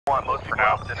Most for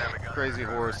now. Crazy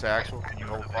horse actual. Can you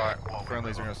hold fire?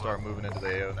 Friendlies are going to start moving into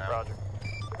the AO now. Roger.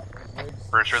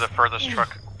 Bridge, you're the furthest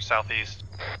truck southeast.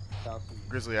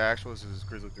 Grizzly actual. This is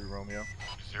Grizzly 3 Romeo.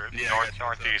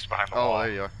 Northeast behind the wall. Oh,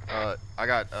 there you are. I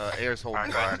got Airs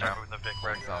holding fire now. Moving the Vic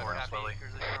right now. Slowly.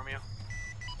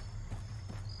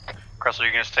 Cressel,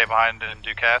 you're going to stay behind and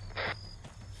do cat?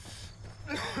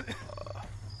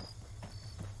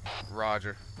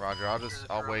 Roger.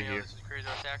 I'll wait here. This is Crazy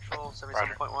Horse Actual,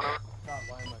 77.1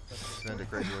 Send to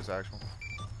Crazy Horse actual.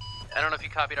 I don't know if you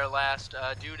copied our last.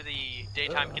 Due to the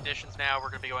daytime conditions now, we're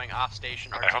going to be going off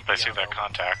station. I hope they see that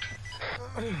contact.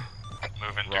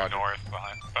 Moving due north,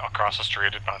 across the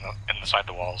street, inside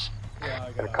the walls. Yeah,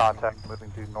 I got a contact moving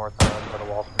due north by the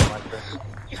walls from my train.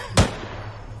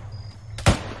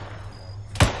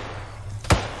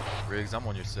 Riggs, I'm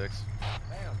on your 6.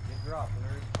 Damn, get dropped,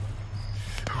 nerd.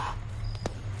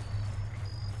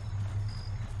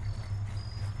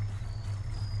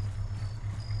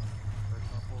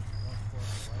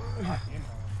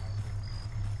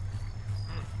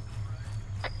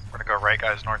 We're gonna go right,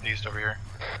 guys, northeast over here.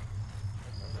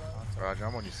 Roger,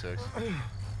 I'm on your 6. Be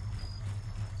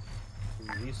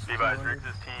advised, Riggs'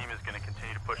 team is going to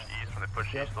continue to push east. When they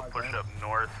push east, they'll push up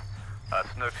north.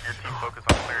 Snooks, your team focus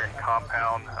on clearing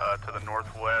compound to the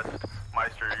northwest.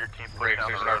 Meister, your team push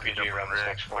down the road, RPG around the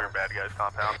Riggs, clear bad guys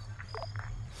compound.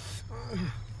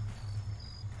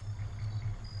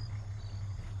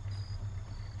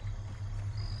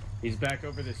 He's back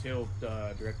over this hill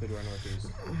directly to our northeast.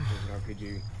 There's an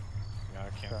RPG. Yeah, I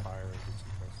can't fire if it's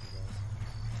too close to you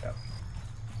guys. Yep.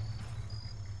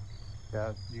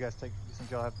 Yeah, you guys since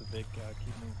y'all have the Vic,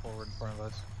 keep moving forward in front of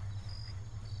us.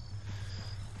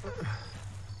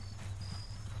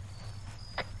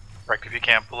 Rick, if you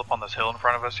can, pull up on this hill in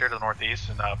front of us here to the northeast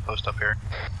and post up here.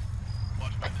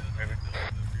 Watch my maybe.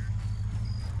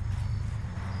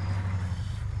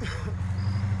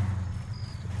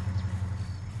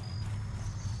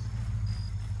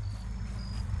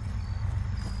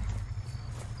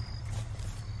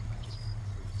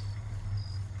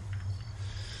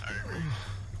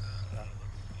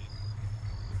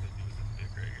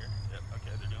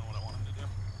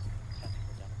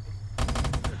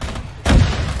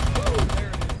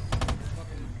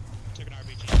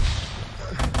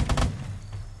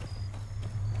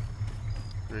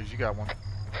 You got one.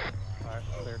 Alright,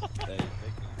 clear.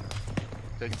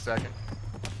 Taking second.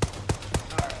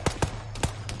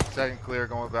 Second clear,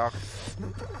 going with Valk.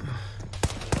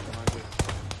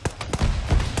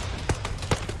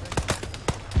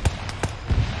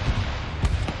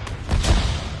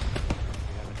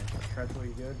 Creswell,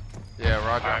 you good? Yeah,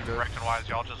 Roger, I'm good. Direction wise,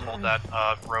 y'all just hold that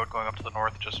road going up to the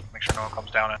north, just make sure no one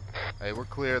comes down it. Hey, we're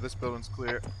clear, this building's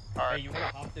clear. Alright. Hey, you want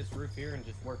to hop this roof here and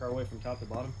just work our way from top to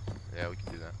bottom? Yeah, we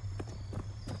can do that.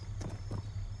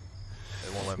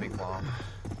 They won't let me climb.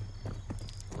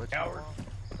 Coward.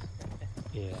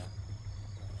 Yeah.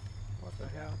 What the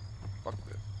hell? Fuck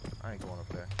this. I ain't going up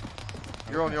there.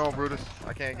 You're on your own, Brutus.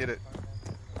 I can't get it.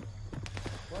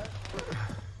 What?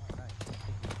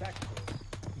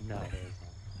 No, there is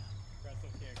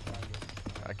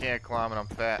not. I can't climb and I'm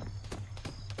fat.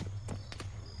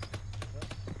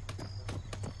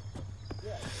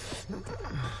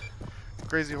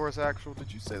 Crazy Horse Actual,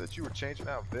 did you say that you were changing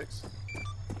out Vicks?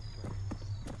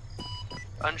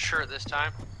 Unsure at this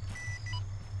time.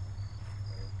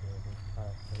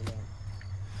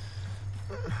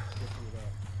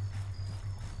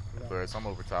 Burris, I'm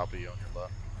over top of you on your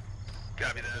left.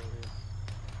 Copy that.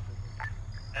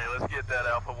 Hey, let's get that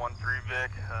Alpha 1-3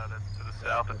 Vic. That's to the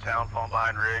south of town, falling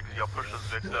behind Riggs. Y'all push those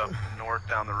Vics up north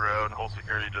down the road, hold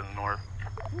security to the north.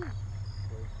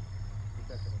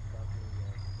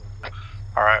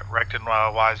 Alright, Recton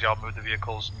wise, y'all move the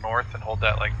vehicles north and hold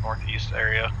that like northeast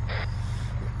area.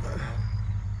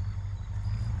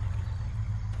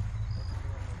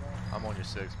 I'm on your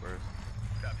 6, Burris.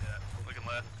 Copy that. Looking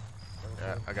left.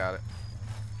 Yeah, I got it.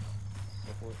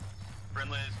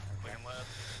 Friendlies, looking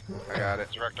left. I got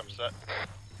it. Direct, I'm set.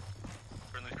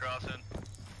 Friendlies crossing.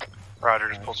 Roger,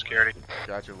 just pull security.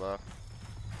 Got your left.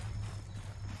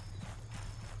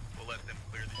 We'll let them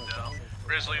clear these out.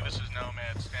 Grizzly, this is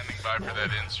Nomad, standing by for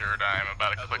that insert. I am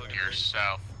about a click to your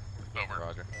south. Over.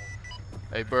 Roger.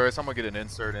 Hey, Burris, I'm gonna get an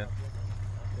insert in.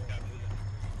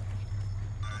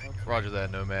 Roger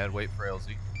that, Nomad. Wait for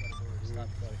LZ.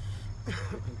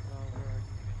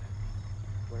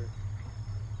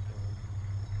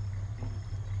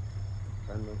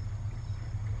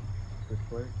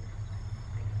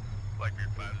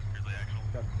 Blackbeard 5 is Grizzly actual.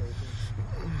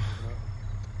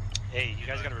 Hey, you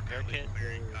guys got a repair kit?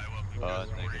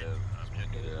 Negative.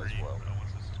 Negative as well.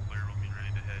 Once this is clear, we'll be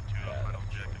ready to headed to a final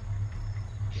objective.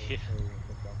 Yeah.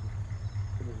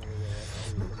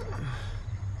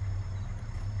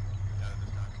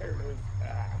 There it is.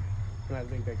 Ah. I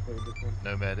think I cleared this one.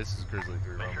 Nomad, this is Grizzly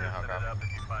 3 Make sure Romeo. to How send it copy? up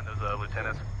if you find those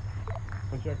lieutenants.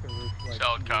 I'll check the roof.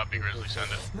 Solid copy, Grizzly,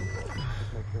 send it. Just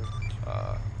make sure.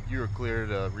 You are clear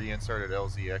to reinsert at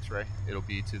LZ X-ray. It'll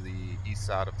be to the east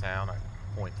side of town at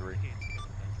point 3.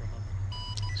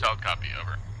 Solid copy,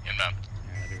 over. Inbound.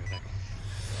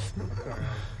 Sorry,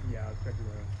 yeah, I was checking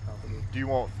the top of it. Do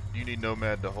you need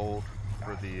Nomad to hold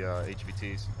for the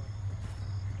HVTs?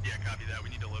 Yeah, copy that. We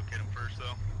need to locate them first,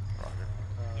 though. Roger.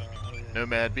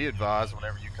 Nomad, be advised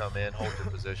whenever you come in, hold your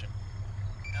position.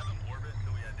 Have them orbit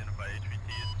until we identify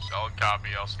HVTs. Solid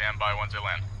copy, I'll stand by once I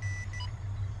land.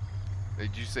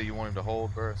 Did you say you want him to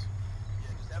hold, Burris?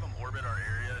 Yeah, just have them orbit our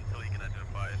area until we can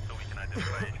identify HVTs.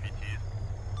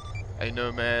 Hey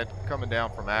Nomad, coming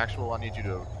down from actual, I need you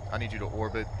to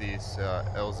orbit these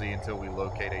LZ until we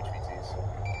locate HVTs.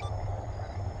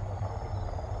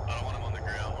 I don't want them on the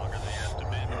ground longer than they have to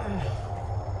be.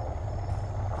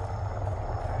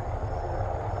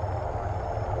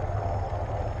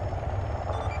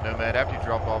 Nomad, after you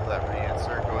drop off that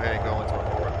reinsert, go ahead and go into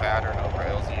a orbit pattern over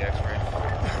LZ X-ray.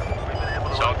 We've been able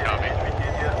to Solid locate copy.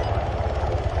 HVTs yet?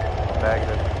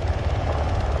 Negative.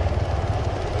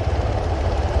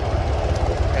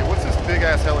 Hey, what's this big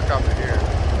ass helicopter here?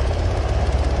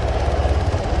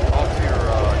 Off to your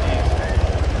east.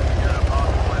 You're in a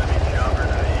possible enemy chopper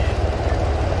to the east.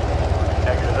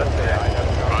 Negative, that's the INF.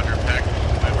 Roger, Peck.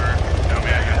 Liver.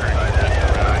 Nomad, entering.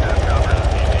 Chopper.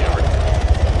 Easy, over.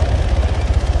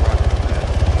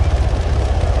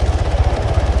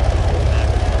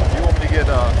 You want me to get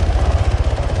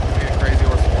Crazy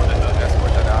Horse 1 and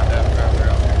escort that out there after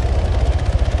out there?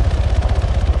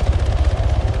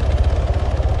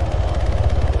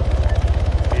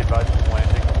 Be advised of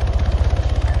landing.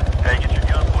 Hey, get your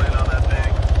gun pointed on that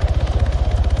thing.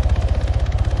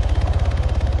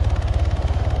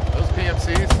 Those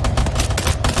PMCs?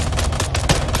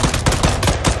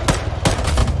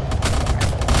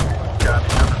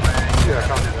 Copy, number bang. Yeah,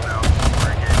 copy that. Now.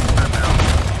 We're engaging them now.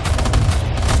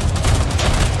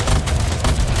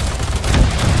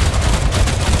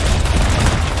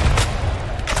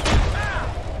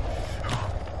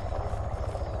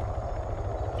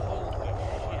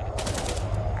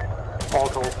 All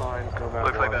toll signs, no matter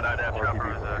Looks like that what. IDAP RPD chopper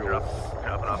was fuel.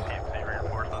 dropping off PMC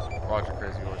reinforcements. Roger,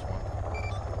 Crazy Horse 1.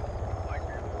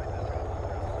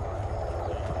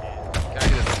 Can I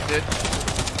get a stitch?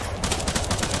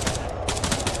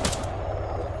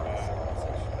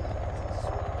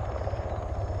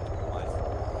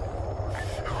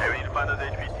 Hey, we need to find those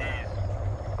HVTs.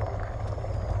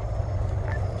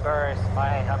 First,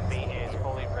 my Humvee is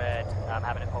fully red. I'm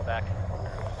having it pull back.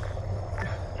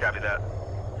 Copy that.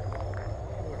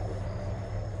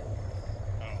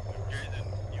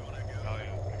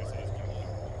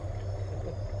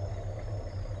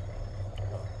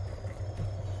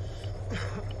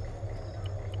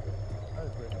 That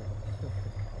was great.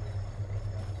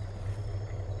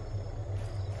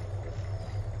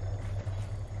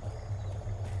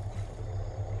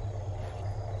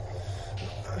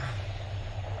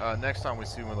 Next time we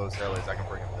see one of those helis, I can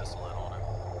bring a missile in on it.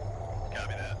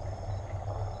 Copy that.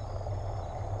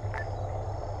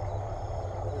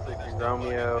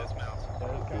 Romeo,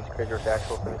 East Crater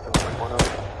actual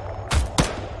 37.10.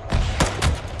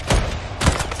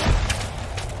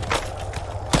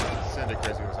 Send it,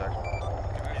 Crazy Horse action.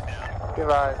 Give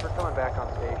eyes, we're coming back on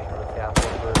station with Capital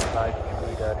for the side you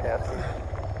need chassis.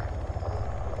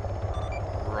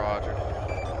 Roger.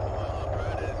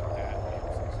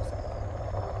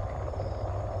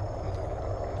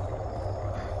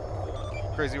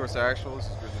 Crazy Horse actual, this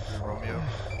is Grizzly 3 Romeo.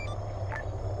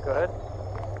 Go ahead.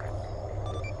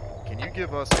 Can you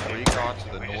give us a recon to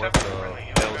the north of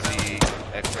LZ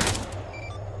X-ray?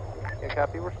 Yeah,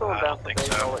 copy. We're still I inbound don't for think base.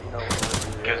 so. I'll let you know when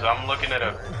we're Because I'm looking at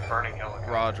a burning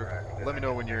helicopter. Roger. Let me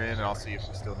know when you're in and I'll see if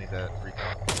we still need that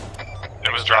recon.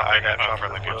 It was dropping at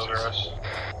friendly forces.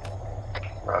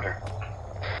 Roger.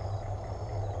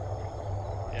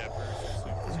 Yeah, first, there's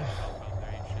some compound,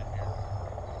 there ain't shit here.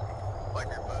 Like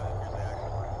your butt. Here's the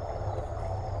action.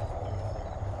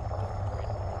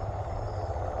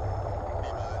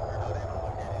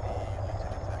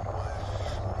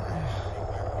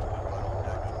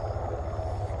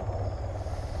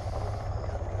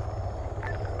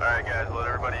 Alright guys, let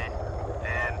everybody in.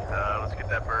 Let's get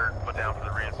that bird put down for the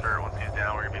reinsert. Once he's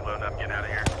down, we're going to be loading up and getting out of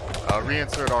here.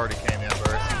 Reinsert already came in,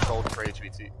 but he's holding for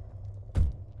HVT. We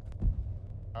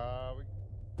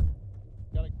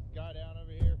got a guy down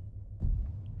over here.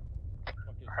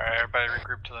 Alright, everybody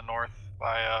regroup to the north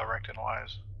by Recton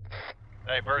Wise.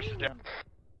 Hey, burst is down.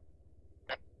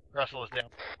 Russell is down.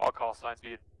 All call signs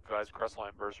be advised, crest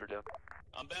line bursts are down.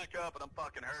 I'm back up and I'm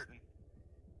fucking hurting.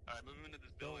 Alright, moving into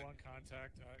this Still building. on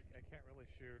contact. I can't really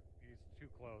shoot. He's too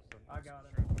close. I got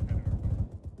him. Thank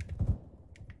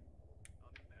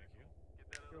you.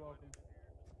 You're welcome.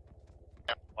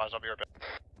 Wise, I'll be right back.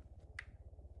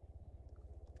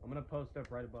 I'm gonna post up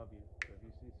right above you, so if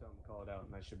you see something, call it out,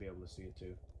 and I should be able to see it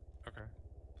too. Okay.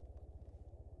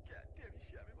 God damn, you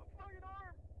shot me in my fucking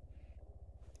arm!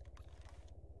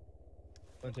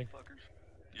 Splitting. Fuckers.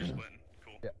 You're splitting.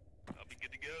 Cool. Yeah. I'll be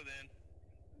good to go then.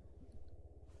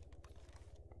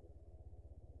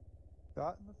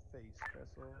 Shot in the face,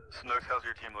 Vessel. Snooks, how's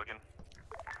your team looking?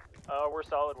 We're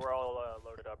solid. We're all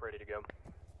loaded up, ready to go.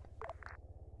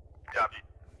 Copy.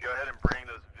 Go ahead and bring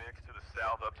those Vics to the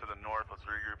south, up to the north. Let's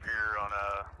regroup here on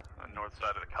the north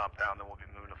side of the compound, then we'll be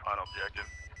moving to final objective.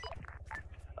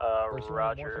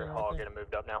 Roger. All getting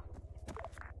moved up now.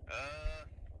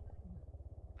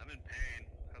 I'm in pain.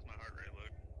 How's my heart rate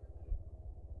look?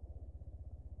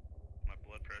 My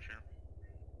blood pressure?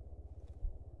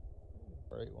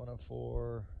 Right,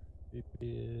 104.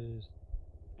 BP is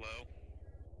Low?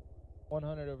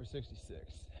 100 over 66.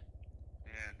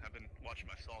 Man, I've been watching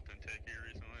my salt intake here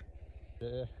recently.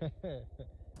 Yeah.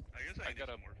 I guess I got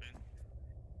some morphine.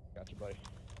 Gotcha, buddy.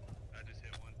 I just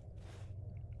hit one.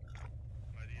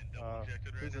 Am I getting double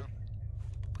injected right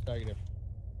now? Negative.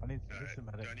 I need Do some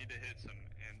I medic. need to hit some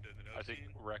endonosine? I think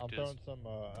Rect I'm is. throwing some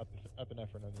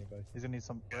epinephrine on you, buddy. He's gonna need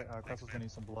some. Cressel's gonna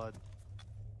need some blood.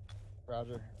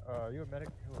 Roger. Are you a medic?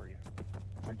 Who are you?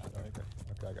 Okay,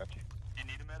 I got you. Do you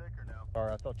need a medic or no?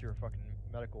 Sorry, I thought you were fucking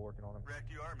medical working on him. Rect,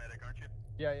 you are a medic, aren't you?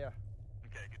 Yeah, yeah.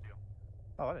 Okay, good deal.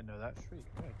 Oh, I didn't know that. Sweet.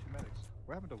 Yeah, 2 medics.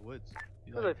 What happened to Woods?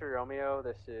 You Hello, 3 Romeo.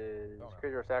 This is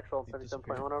Crazy Horse Actual, He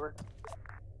 77.1 over.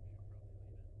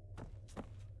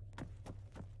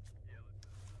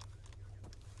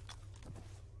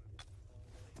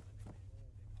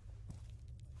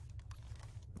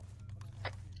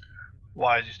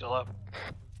 Wise, you still up?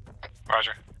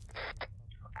 Roger.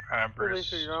 Brutus,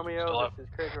 Hello, 3 still Romeo. up? This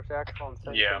is Crazy Horse Actual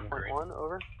on Yeah, I'm great. 77.1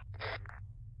 over.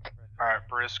 Alright,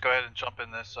 Brutus, go ahead and jump in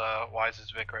this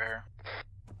Wise's Vic right here.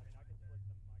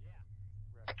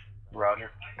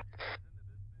 Roger.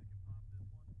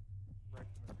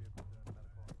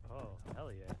 Oh, hell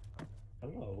yeah.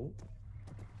 Hello.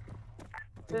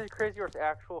 This is Crazy Horse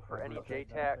Actual for any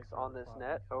JTACs on this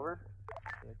net, over.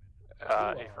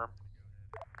 Affirm.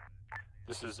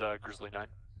 This is Grizzly 9.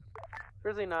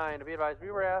 Grizzly 9, to be advised,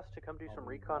 we were asked to come do some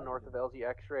recon north of LZ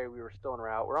X-ray. We were still en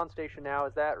route. We're on station now.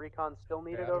 Is that recon still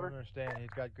needed, I over? don't understand.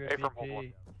 He's got good Affirm, hold on.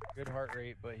 BP, good heart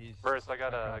rate, but he's... Burris, I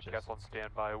got a unconscious. guess on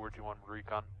standby. Where'd you want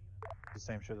recon? The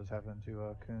same shit that's happened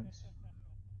to Kuntz.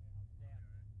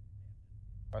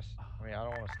 I mean, I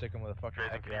don't want to stick him with a fucking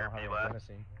Jason, echo. can you I don't hear have me, a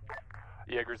adenosine.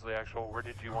 Yeah, Grizzly Actual. Where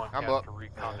did you want I'm Cap up. to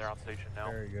recon? They're on station now.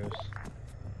 There he goes.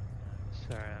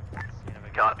 Sorry, I'm seeing him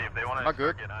again. Copy, if they want Not to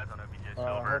good. get eyes on OBJ hold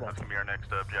Silver, on. that's going to be our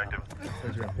next objective.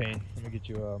 Says you're in pain. Let me get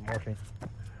you morphine.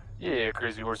 Yeah,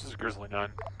 Crazy Horse is Grizzly 9.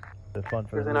 The fun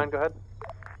for Grizzly the 9, go ahead.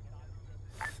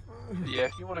 Yeah,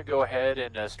 if you want to go ahead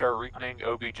and start reconning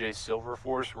OBJ Silver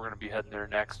Force, we're going to be heading there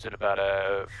next at about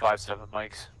 5-7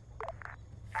 mics.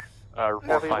 Report Copy,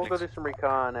 we'll findings. go do some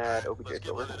recon at Let's OBJ get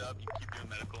Silver. loaded up. You can keep doing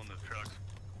medical in those trucks.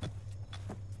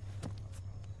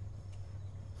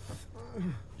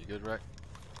 You good, Rect?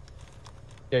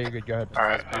 Yeah, you're good. Go ahead.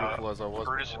 Alright, Beautiful as I was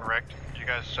Brutus before. and Rect, you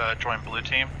guys join blue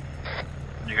team.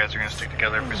 You guys are gonna stick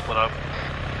together if we split up.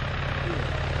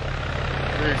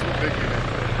 Riggs, what big unit?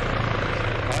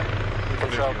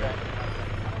 Which big unit?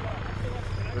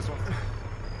 This one?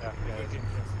 Yeah.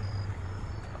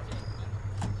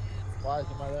 Why is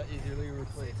am I that easily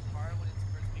replaced?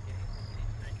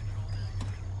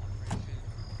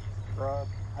 Bro,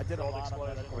 I did a lot of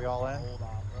medical. We all in?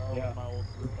 Yeah. My old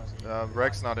group.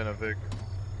 Rex not in a Vic.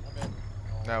 I'm in.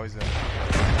 Now he's in. I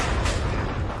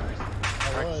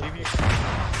was. See if you can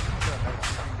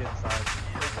get inside.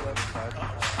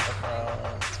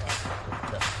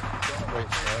 Wait,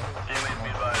 Team leads be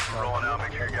advised, we're rolling out.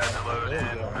 Make sure you guys are loaded in. We're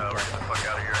getting the fuck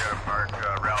out of here. I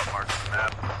got a route marked on the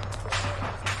map.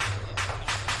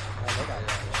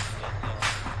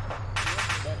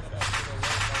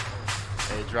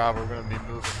 Hey, driver, we're gonna be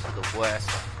moving to the west.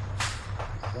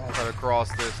 Try to cross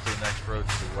this to the next road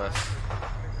to the west.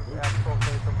 Actual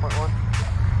 27.1.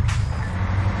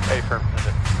 Affirm.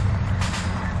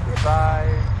 Be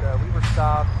advised, we were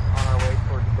stopped on our way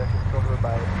towards Objective Silver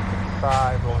by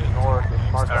 5 rolling north.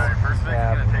 It's marked Alright, on first thing's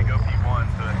going to take OP1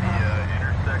 to the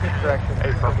intersection. Direction.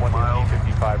 Affirm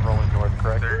 155 rolling north,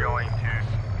 correct? They're going to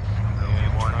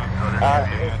OP1. So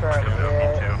they're It's right,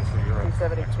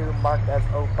 2 marked as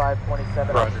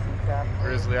 0527 on CCAP.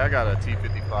 Grizzly, I got a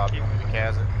T-55. You want me to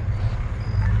CAS it?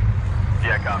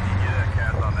 Yeah, copy. Get a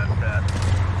CAS on that stat.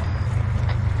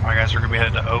 Alright guys, we're gonna be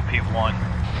headed to OP1.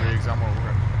 Riggs, I'm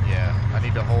over. Yeah, I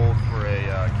need to hold for a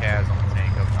CAS on the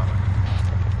tank upcoming.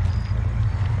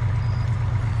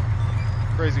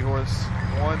 Crazy Horse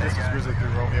 1, this is Grizzly 3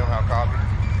 Romeo, how copy?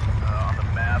 On the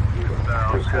map, it's look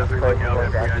out if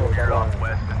you guys veer off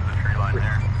west into the tree line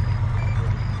there.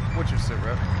 What's your sit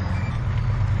rep?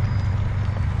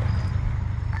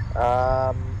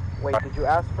 Wait, did you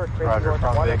ask for Crazy Roger, Horse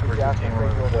from 1 or Vic, did we're you ask for team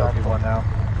Crazy Horse OP1 now.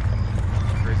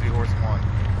 Crazy Horse 1.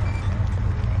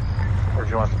 Or do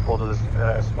you want us to pull to this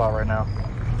spot right now?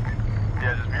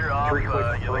 Yeah, just veer off,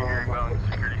 yelling herringbone,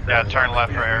 security. Yeah, turn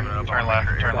left for air. Turn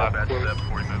left, turn left.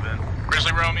 Before we move in.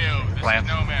 Grizzly Romeo, this Plan. is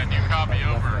Nomad. Do you copy?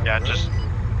 Over. Yeah, just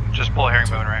pull a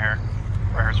herringbone right here.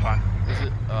 Right here's fine. Is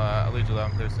it? I'll lead you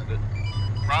loud and clear, send it.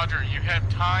 Roger, you have ×2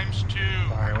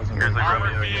 Sorry, it wasn't Here's the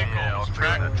armored Romeo, vehicles.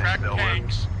 Track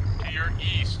tanks to your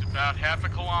east, about half a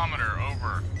kilometer.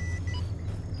 Over.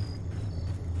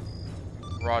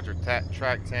 Roger,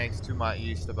 track tanks to my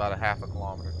east about a half a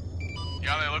kilometer.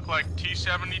 Yeah, they look like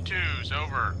T-72s.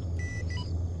 Over.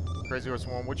 Crazy Horse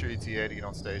 1, what's your ETA to get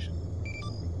on station?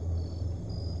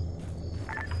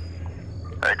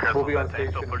 Hey, Chris, We'll be on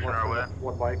station, still pushing our way.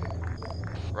 One bike.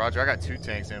 Roger, I got 2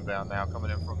 tanks inbound now, coming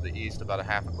in from the east about a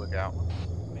half a click out.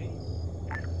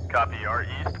 Copy, our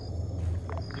east.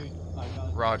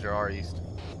 Roger, our east.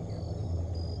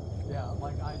 Yeah,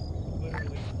 like I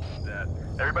literally. That.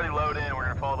 Everybody load in, we're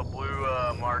gonna follow the blue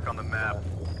mark on the map.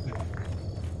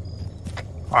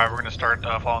 Alright, we're gonna start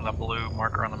following the blue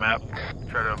marker on the map.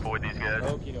 Try to avoid these guys.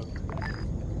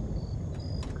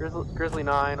 Grizzly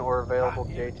 9 or available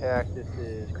JTAC. This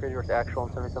is Crazy Horse Actual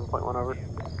on 77.1 over.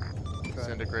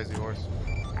 Send it, Crazy Horse.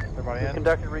 Everybody We in?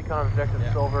 conducted recon of objective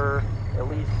Silver, at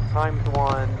least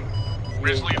 ×1.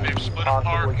 Grizzly, they've split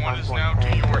possibly apart. One is ×1 now to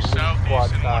tank, your at least southeast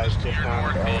squad and one size is to your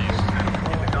dismount northeast.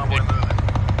 Keep the convoy moving.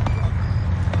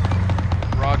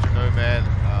 Roger, Nomad.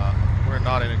 We're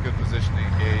not in a good position to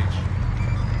engage.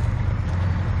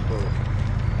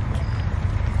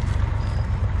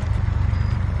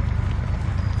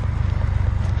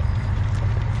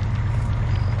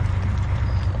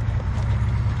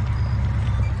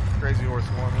 Crazy Horse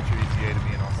 1, what's your ETA to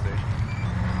being on station?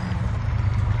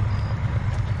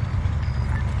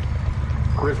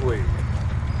 Grizzly.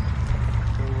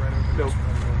 So,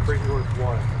 Crazy Horse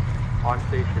 1, on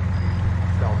station,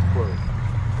 south close.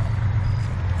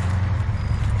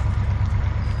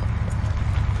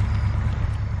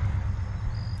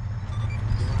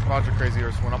 Roger, Crazy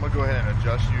Horse 1. I'm going to go ahead and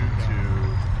adjust you to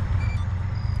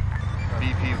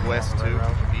BP West 2.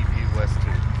 BP West 2.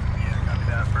 Yeah, copy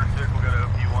that. First stick will go to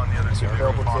OP1, the other two will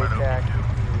Available respond at JTAC.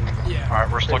 OP2. Yeah.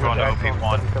 Alright, we're still going to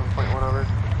OP1. 77.1 over.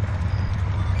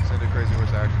 Send it, Crazy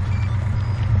Horse action.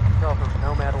 From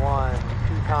Nomad 1,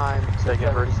 2 times.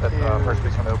 Second, first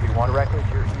piece on OP1. Directly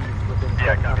to your east within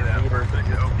Yeah, copy 700 that. meters. First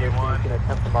stick to OP1. You can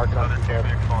attempt to mark it on Other two CCAP.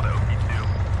 vehicles fall to OP2.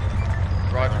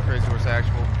 Roger, Crazy Horse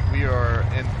actual. We are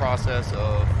in process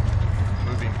of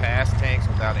moving past tanks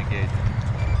without engagement.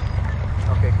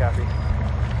 Okay, copy.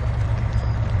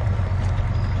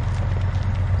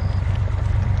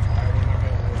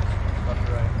 Left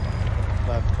or right?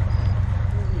 Left.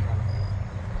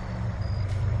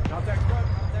 Contact front,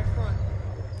 contact front.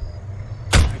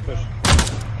 Good push.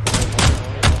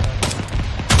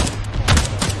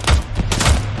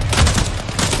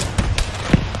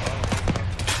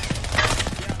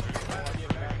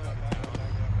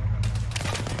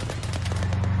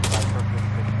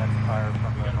 Fire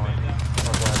from the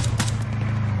northwest.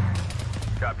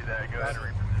 Copy that. Go ahead and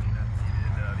reposition as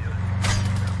needed. The other two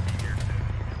here soon.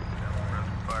 Down the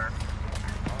rest of fire.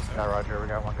 Yeah, Roger, we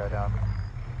got one guy down.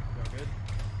 Go good.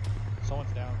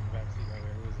 Someone's down in the back seat right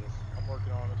there. Who is this? I'm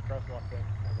working on this crosswalk thing.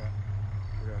 Okay.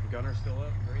 The gunner's still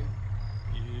up, green.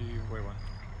 Wait one.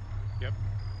 Yep.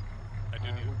 I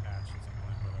do need a patch at some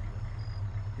point,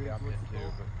 but yeah, I'm in too.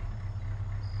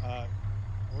 But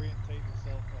orientate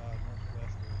yourself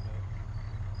northwest a little bit.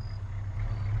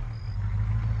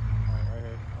 Alright, right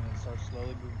here, and then start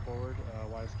slowly moving forward.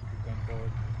 Wise, keep your gun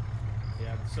forward.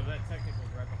 Yeah, so that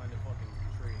technical's right behind the fucking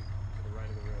tree to the right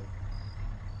of the road.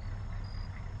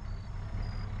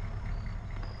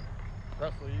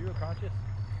 Russell, are you unconscious?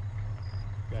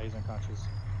 Yeah, he's unconscious.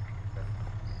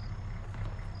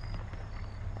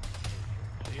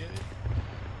 See it?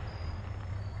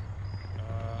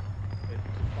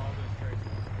 Follow those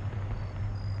traces.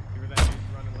 See where that dude's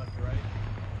running left to right?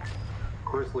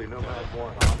 Grizzly, Nomad 1,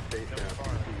 on station. Don't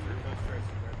far. There's those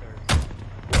traces right there.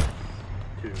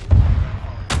 2.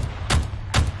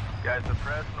 Guys, the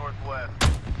press northwest.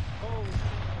 Oh,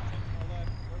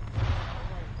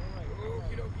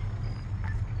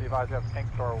 Be advised, we have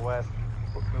tanks to our west.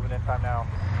 Moving in time now.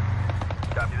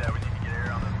 Copy that. We need to get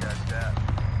air on those guys. Stat.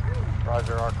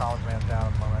 Roger, our comms man's down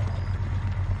at the moment.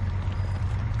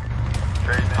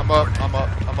 I'm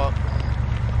up.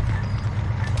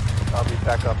 I'll be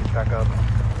back up,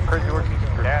 Crazy horse,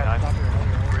 gas.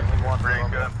 Rig,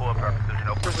 go and pull up our position.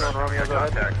 Open Romeo,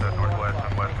 contact northwest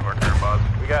and west of our current bus.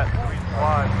 We got 3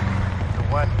 squads to the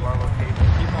west of our location,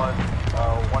 plus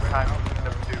 1 time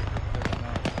number 2.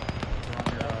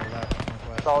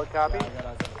 Solid copy.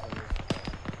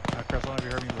 Chris, I don't know if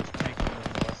you heard me, there's tanks on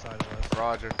the west side of us.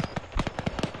 Roger.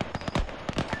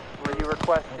 Were you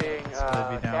requesting They'd be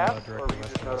down, CAS, or were you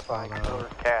just notifying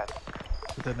CAS?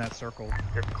 Within that circle.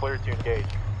 You're clear to engage.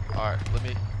 Alright, let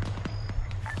me...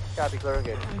 Copy, clear to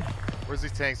engage. Where's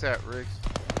these tanks at, Riggs?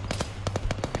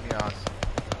 Give me odds.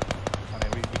 I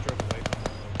mean, we drove away from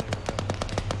them, they were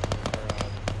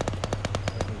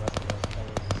definitely west of us,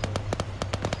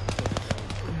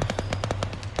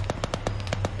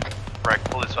 Wreck,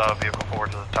 pull this vehicle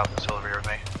forward to the top of this elevator with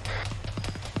me.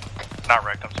 Not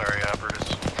wrecked, I'm sorry, Brutus.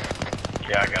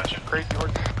 Yeah, I got you. Crazy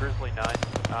Horse, Grizzly 9.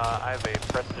 I have a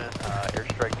precedent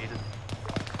airstrike needed.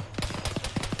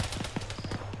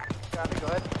 Copy, go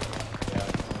ahead.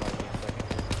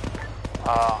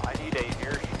 I need a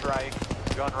airstrike,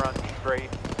 gun run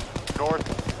straight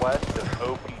northwest of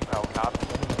OP. Oh, copy.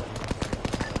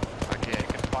 I can't. You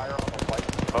can fire on the white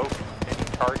smoke. Any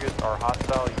targets are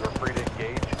hostile, you are free to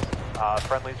engage.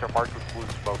 Friendlies are marked with blue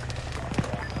smoke.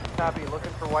 Copy,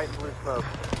 looking for white and blue smoke.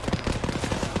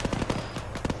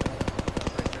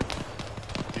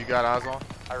 You got eyes on?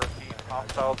 I repeat,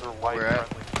 hostiles are white, Where at?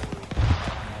 friendlies blue.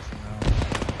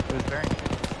 It was bearing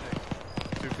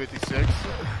 256.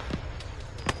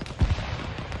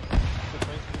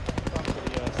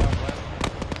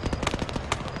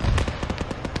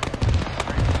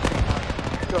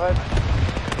 Go ahead.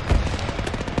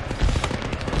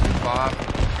 5.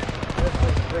 This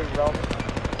is very relevant.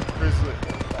 Grizzly.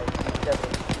 72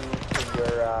 to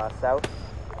your south.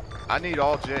 I need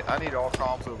all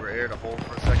comms over air to hold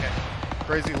for a second.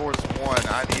 Crazy Horse 1,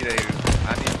 I need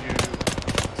you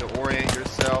to orient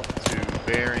yourself to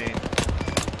bearing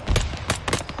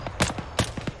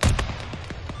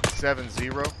 70.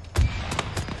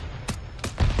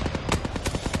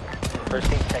 First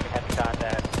team taking heavy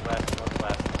contact,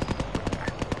 northwest.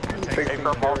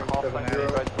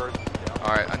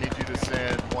 Alright, I need you to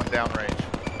send 1 downrange.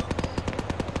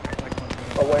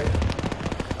 Away.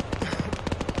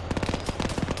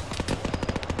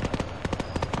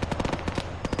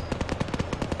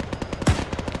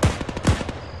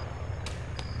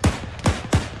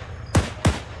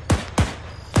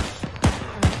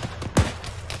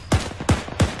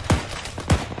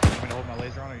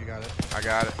 I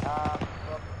got it.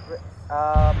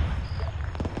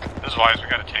 This is Wise, we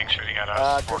got a tank shooting at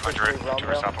us, 400 to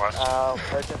our southwest.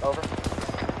 President, over.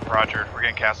 Roger, we're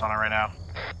getting cast on it right now.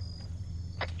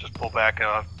 Just pull back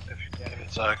if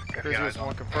it's if you Crazy got Horse eyes on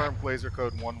 1, it. confirm laser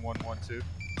code 1112.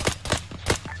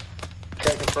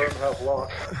 Can confirm, have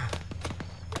lost.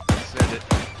 Send it.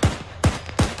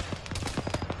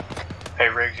 Hey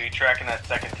Riggs, are you tracking that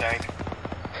second tank?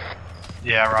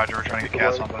 Yeah, Roger, we're trying to get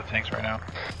cast on both tanks right now.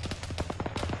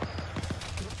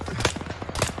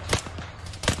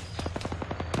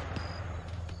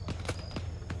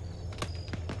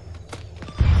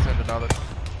 Send another.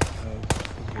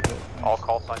 All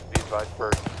call signs be advised,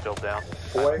 bird still down.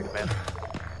 Away. Command.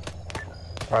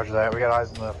 Roger that. We got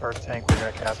eyes on the first tank. We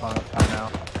got cast on it time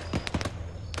now.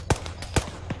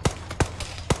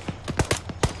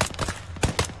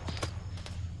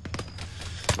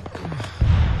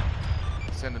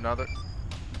 Send another.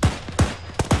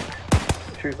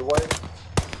 Choose away.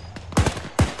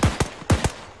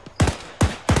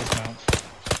 dismounts.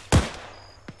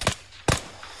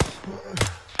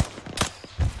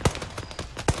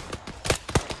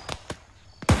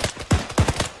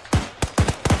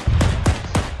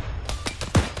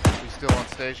 We still on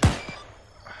station?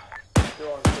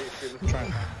 Still on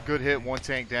station. Good hit, 1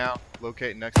 tank down.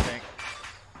 Locate next tank.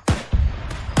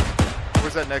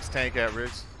 Where's that next tank at,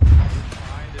 Riggs?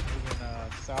 Behind it, moving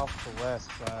south to west,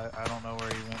 but I don't know where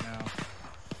he went now.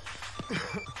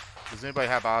 Does anybody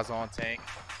have eyes on tank?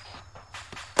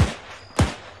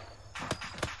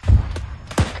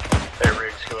 Hey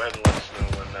Riggs, go ahead and let us know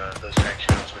when those tanks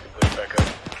show so we can push back up.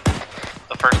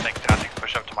 The first tank down, you can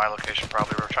push up to my location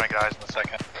probably. We're trying to get eyes in the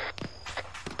second.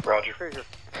 Roger. Cruiser,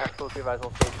 absolutely advise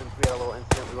all stations. We had a little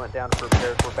incident. We went down for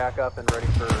repairs. We're back up and ready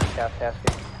for CAF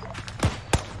tasking.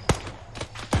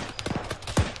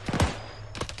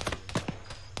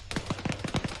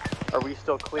 Are we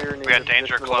still clear? We got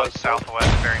danger close southwest,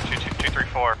 bearing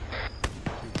 234.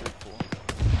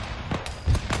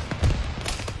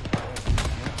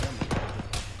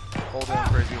 Hold on,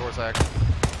 Crazy Horse action.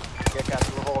 Yeah,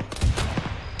 Captain, we're holding.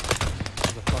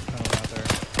 There's a fuck ton out there.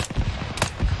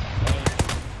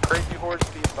 Crazy Horse,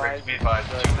 be advised. Be advised.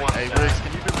 Hey, Riggs,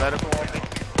 can you do medical on me?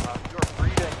 You are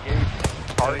free to engage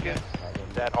targets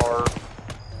that are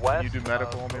west. Can you do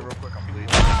medical on me real quick? I'm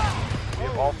bleeding. We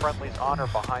have all friendlies on or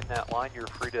behind that line. You're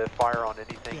free to fire on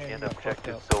anything in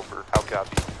objective silver. How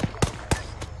copy?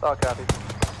 How copy?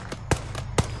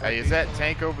 Hey, is that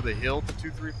tank over the hill to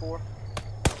 234?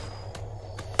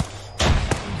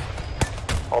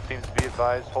 All teams be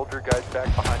advised, hold your guys back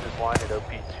behind this line at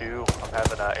OP2. I'm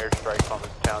having airstrikes on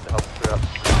this town to help clear up.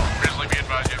 Grizzly, be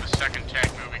advised you have a second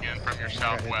tank moving in from your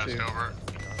southwest, over.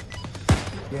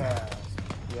 Yeah.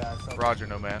 Roger,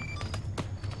 no man.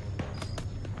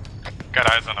 Got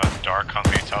eyes on a dark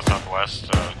Humvee south-southwest,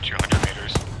 200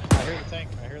 meters. I hear the tank.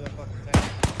 I hear that fucking tank.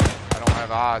 I don't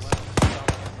have eyes.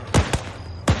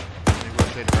 Let me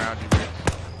rotate around you, Riggs.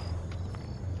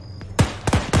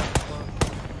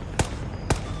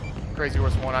 Crazy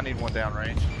Horse 1, I need one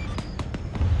downrange.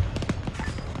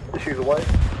 Issues away.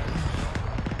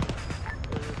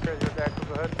 Crazy Horse action,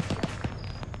 go ahead.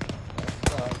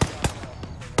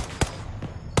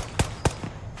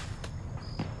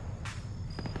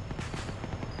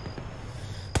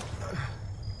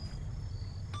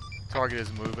 Target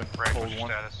is moving. Hold one.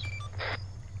 Status.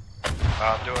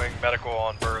 I'm doing medical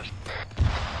on burst.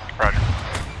 Roger.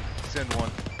 Send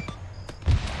one.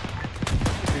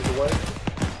 Issues away.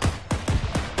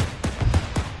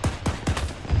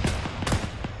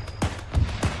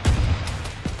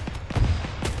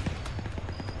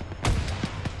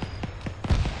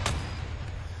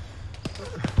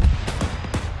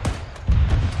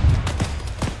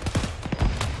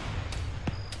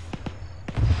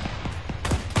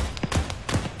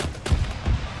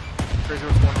 Crazy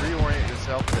Horse 1, reorient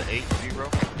yourself to 8-0.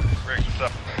 Riggs, what's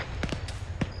up?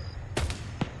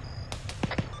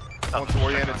 Once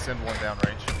oriented, send one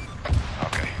downrange.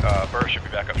 Okay, burst should be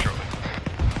back up shortly.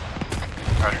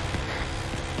 Roger.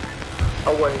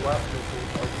 Away, left,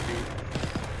 OP.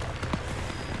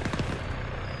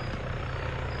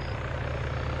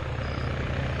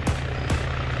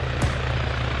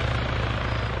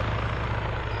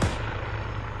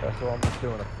 So I'm just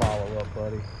doing a follow-up,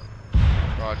 buddy.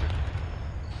 Roger.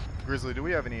 Grizzly, do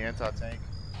we have any anti-tank?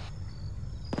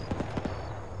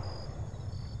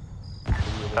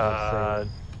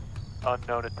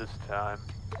 Unknown at this time.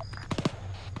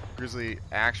 Grizzly,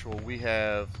 actual, we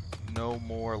have no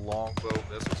more longbow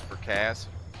missiles for CAS.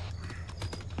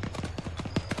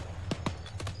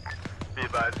 Be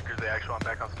advised, Grizzly actual, I'm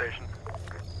back on station.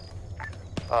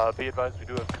 Be advised, we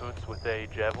do have Kuntz with a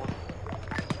javelin.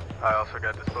 I also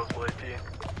got disposable AT.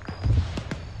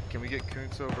 Can we get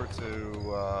Kuntz over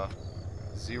to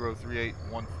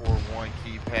 038141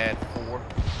 keypad 4?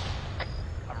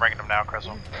 I'm bringing him now,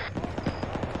 Cressel.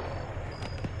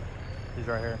 He's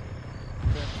right here.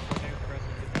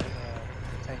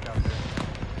 Tank out there.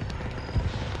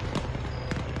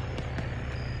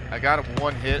 I got him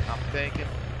one hit, I'm thinking.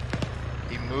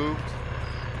 He moved.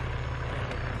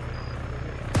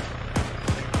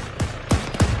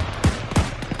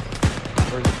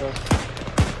 Where's he supposed?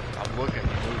 I'm looking, he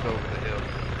moved over the hill.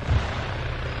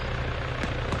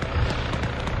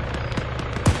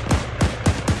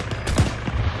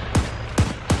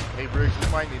 Hey Briggs, we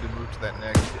might need to move to that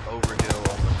next overhill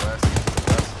on the west.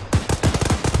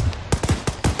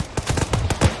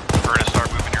 We're gonna start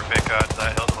moving your big to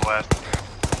that hill to the west.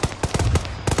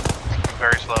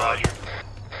 Very slowly.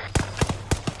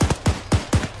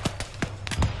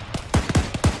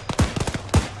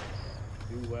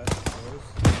 Due west, close.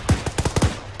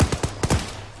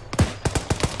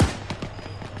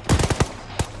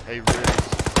 Hey Riggs,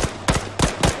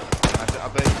 I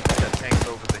bet that tank's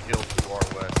over the hill to our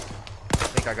west. I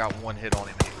think I got one hit on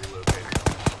him and he relocated.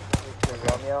 This is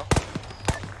Romeo.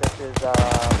 This is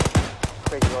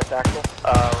Crazy Horse Axel.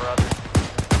 Roger.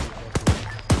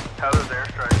 How are those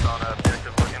airstrikes on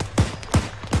objective looking?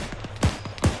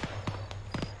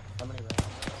 How many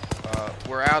rounds?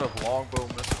 We're out of longbow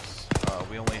missiles.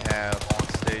 We only have on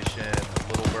station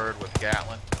Little Bird with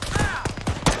Gatlin.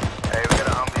 Hey, we got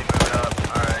a Humvee moving up.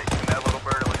 Alright, can that Little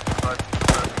Bird at least provide some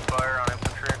suppressing fire on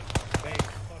infantry? Hey,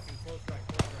 fucking close right,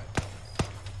 close right.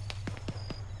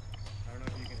 I don't know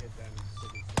if you can hit them.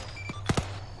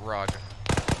 Roger.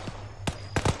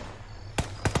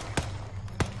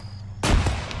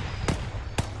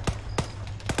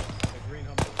 The green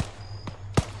Humvee.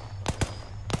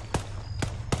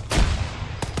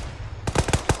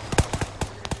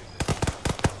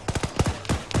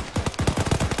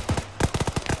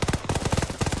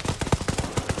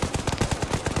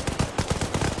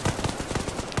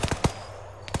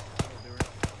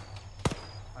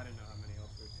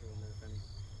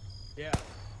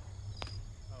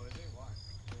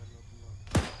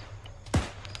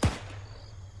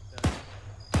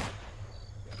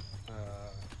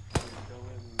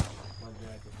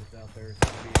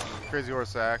 Crazy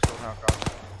Horse actual, how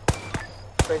copy?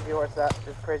 Crazy Horse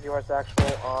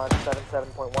actual on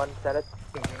 77.1, set it.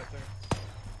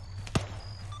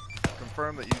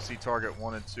 Confirm that you see target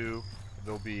 1 and 2.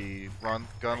 There'll be gun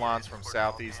lines from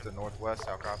southeast to northwest,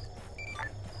 how copy?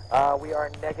 We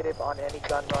are negative on any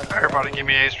gun runs. Everybody give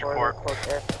me ace report. Close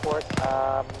air support.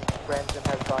 Brandon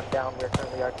has gone down. We're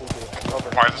currently RTB. Over.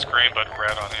 Why is this green but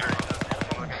red on here?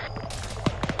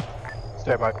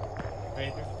 Stay by.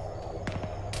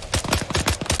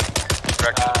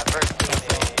 First team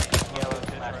is yellow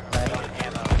 / red on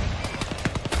ammo.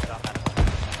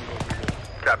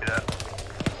 Copy that.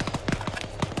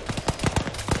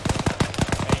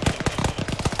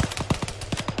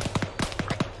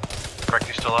 Correct,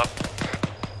 you still up?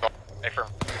 Affirm.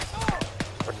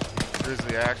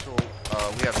 Grizzly actual,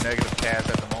 we have negative CAS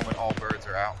at the moment. All birds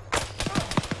are out.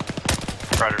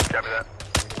 Roger, copy that.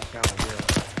 I can't really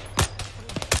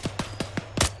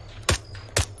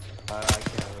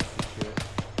see it.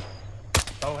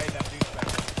 Oh, hey, that dude's back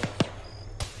up close.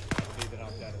 The dude that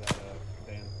knocked out of that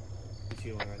van. He's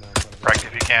healing right now. Correct,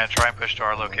 if you can, try and push to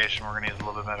our location. We're gonna need a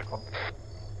little bit of medical.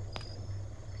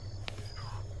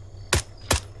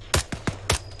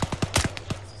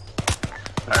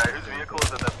 Alright, whose vehicle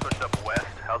is it that's pushed up west?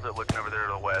 How's it looking over there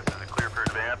to the west? Is it clear for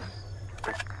advance?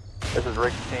 This is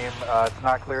Rick's team. It's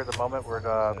not clear at the moment. We're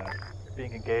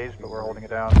being engaged, but we're holding it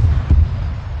down.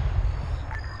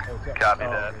 Copy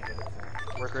that.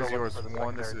 We're still Crazy looking Horse for the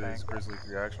 1, this secondary is tank. Grizzly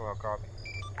 3 actual, how copy?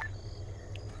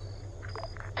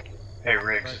 Hey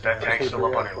Riggs, is that tank still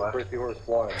up on your left? Crazy Horse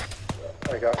 1.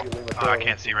 I got you, Lima. I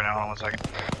can't see right now, hold on 1 second.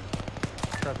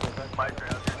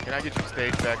 Can I get you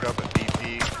stage back up at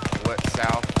DP west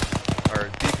south, or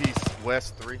DP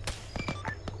west 3?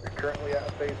 We're currently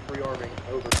at phase 3 arming,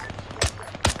 over.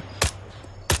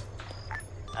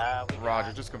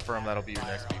 Roger, just confirm that'll be your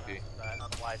next BP.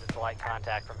 Otherwise, it's light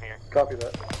contact from here. Copy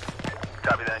that.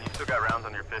 Copy that, and you still got rounds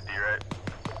on your 50, right?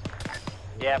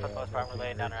 Yeah, for the most part, we're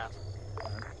laying down rounds.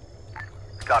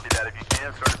 Copy that. If you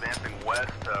can, start advancing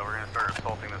west. We're going to start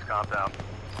assaulting this compound.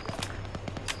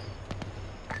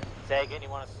 Say again, you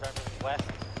want us to start moving west?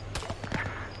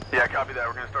 Yeah, copy that.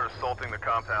 We're going to start assaulting the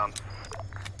compound.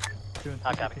 Team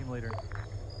leader.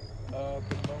 At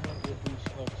the moment, we'll do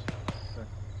Snooks.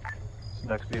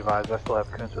 Snooks, be advised, I still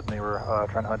have Kuntz with me. We're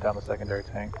trying to hunt down the secondary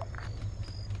tank.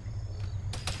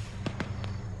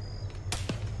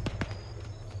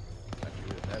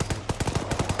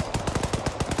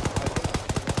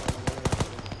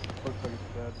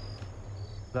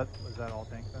 Is that all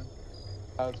tanks then?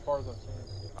 As far as I've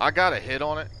seen. I got a hit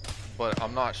on it, but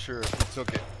I'm not sure if he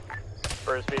took it.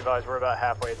 First, be advised, we're about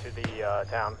halfway to the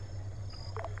town.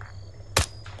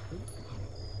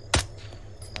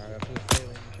 Alright, after the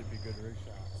sailing, you should be good rig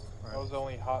shots. That was the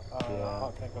only hot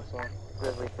tank I saw.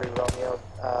 Grizzly 3 Romeo,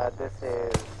 this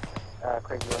is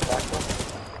Crazy Horse actual.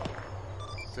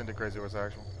 Send to Crazy Horse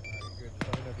actual. Good.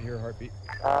 Let me know if you hear a heartbeat.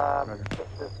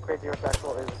 This Crazy Horse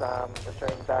actual is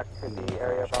returning back to the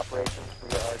area of operations. We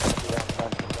are going to be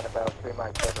on in about 3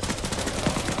 miles over.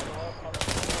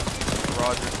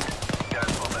 Roger.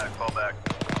 Guys, fall back.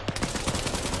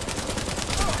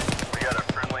 We got a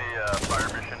friendly fire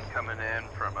mission coming in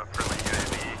from a friendly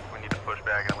UAV. We need to push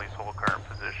back and at least hold current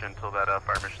position until that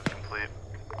fire mission is complete.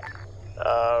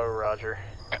 Roger.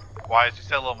 Why is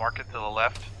that little market to the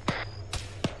left?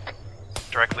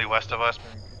 Directly west of us?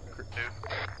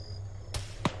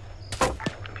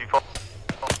 If you fall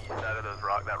out of those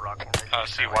that rock formation,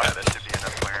 see why? That should be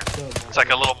enough clearance. It's like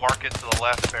a little market to the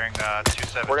left bearing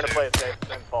 272. We're going to play it safe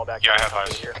and fall back. Yeah, I have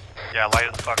eyes. Here. Yeah, light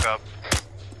it the fuck up.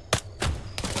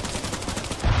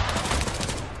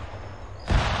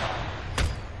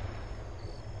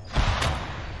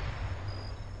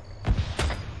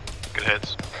 Good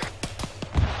hits.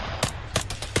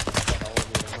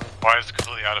 Why is it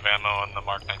completely out of ammo on the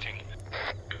Mark 19?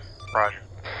 Roger.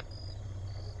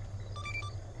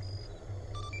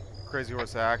 Crazy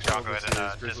Horse actual, I'll go this ahead and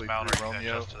is Grizzly dismount 3 or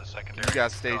Romeo. adjust to the secondary. You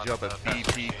guys stage up at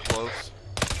BP close.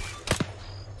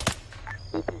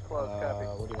 BP close, copy.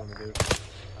 What do you want to do?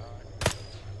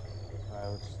 Alright,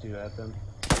 let's just do that then.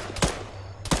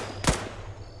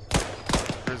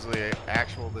 Grizzly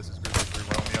actual, this is Grizzly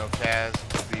 3 Romeo. Kaz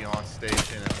will be on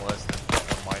station in less than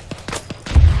 1 mic.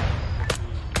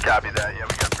 Copy that. Yeah,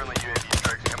 we got friendly UAV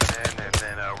strikes coming in, and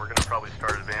then we're going to probably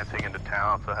start advancing into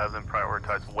town, so have them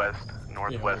prioritize west,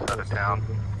 northwest side of town.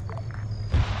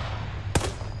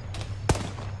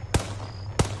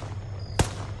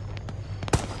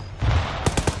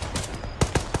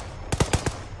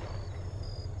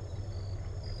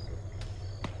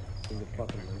 The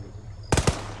fucking movie.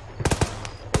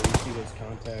 You see those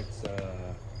contacts,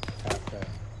 half that.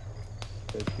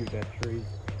 There's 2 dead trees.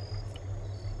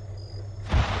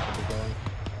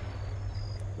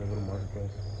 There's a little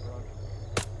marketplace.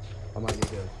 I might need to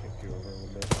shift you over a little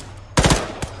bit.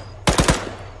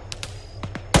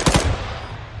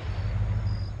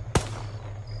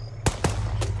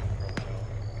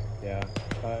 Yeah,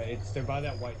 they're by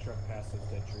that white truck past those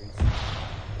dead trees. To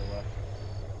the left.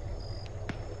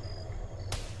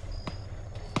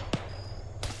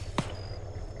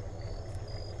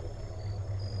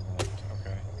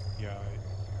 Okay. Yeah,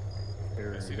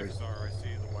 I see the SAR, I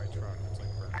see the white truck. It's like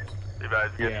burnt. You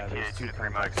guys get Yeah, there's 2 to 3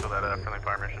 2 mics for that friendly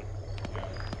fire mission. Yeah.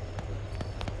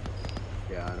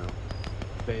 Yeah, I know.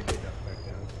 They ducked back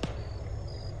down.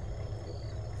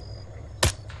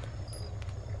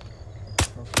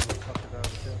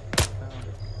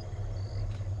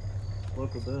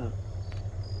 Look at that.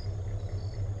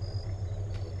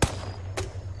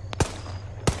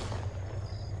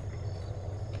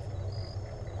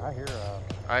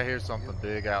 I hear something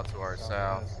big out to our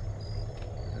south.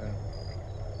 Yeah.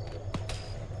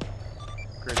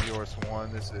 Crazy Horse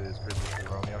 1, this is Grizzly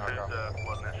Romeo. There's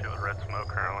flooding that shit with red smoke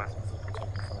currently.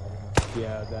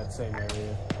 Yeah, that same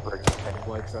area.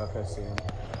 White truck, I see him.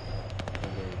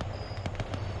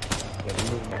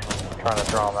 Trying to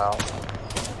draw them out.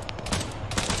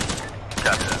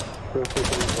 Gotcha. Grizzly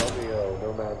 3 Romeo,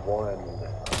 Nomad 1,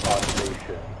 on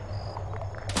station.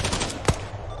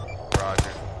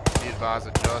 Roger. Be advised,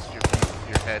 adjust your beat if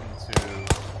you're heading to...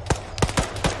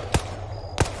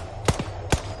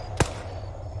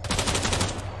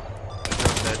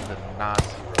 Adjust heading to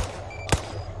non-zero.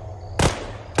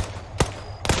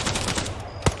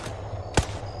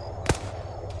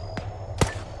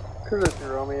 Cruiser 3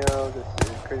 Romeo, this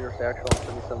is Crazy Horse Actual on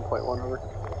 77.1 over.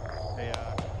 Hey,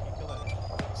 can you kill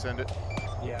that? Send it.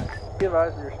 Yeah. Be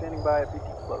advised, we are standing by at BT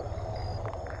close.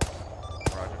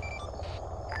 Roger.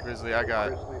 Grizzly, I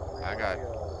got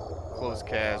close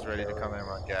Kaz ready to come in and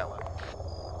run Gatlin.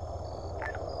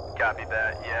 Copy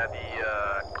that. Yeah, the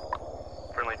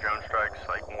friendly drone strikes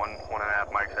like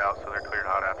 1.5 mics out, so they're cleared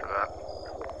hot after that.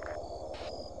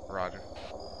 Roger.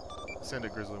 Send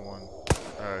it, Grizzly 1.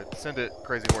 Send it,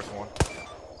 Crazy Horse 1.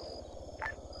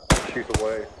 Shoot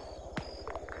away.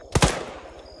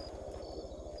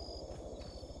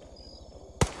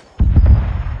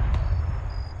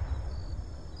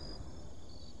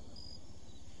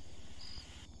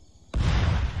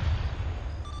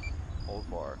 Hold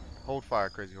fire. Hold fire,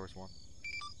 Crazy Horse 1.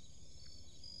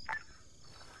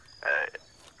 Hey.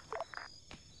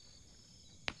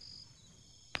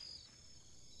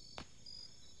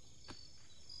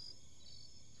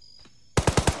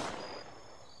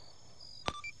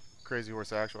 Crazy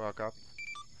Horse Actual, how copy?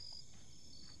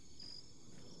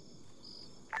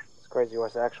 It's Crazy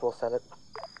Horse Actual, send it.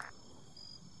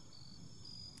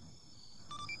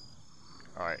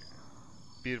 Alright.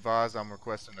 Be advised, I'm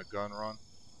requesting a gun run.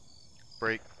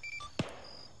 Break.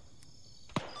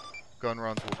 Gun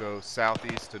runs will go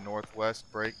southeast to northwest.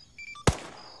 Break.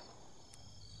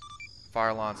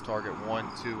 Fire lines target 1,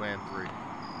 2, and 3.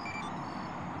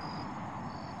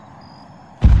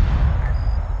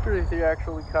 Cruiser 3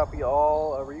 Actual, we copy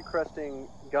all. Were you requesting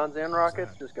guns and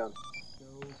rockets? Just guns.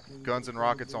 Guns and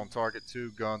rockets on target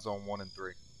 2, guns on 1 and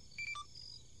 3.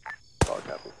 Solid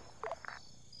copy.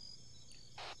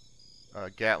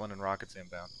 Gatlin and rockets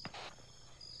inbound.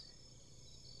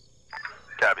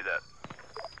 Copy that.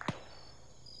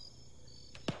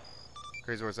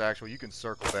 Crazy Horse Actual, you can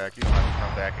circle back. You don't have to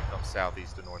come back and come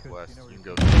southeast to northwest. You can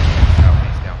go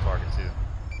southeast down target 2.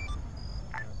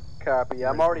 Copy.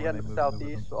 I'm already heading to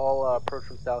southeast. I'll approach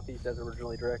from southeast as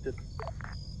originally directed.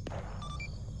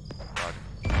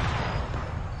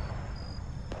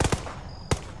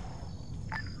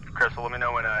 Crystal, let me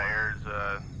know when air's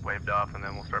waved off, and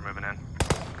then we'll start moving in.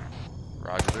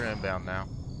 Roger, they're inbound now.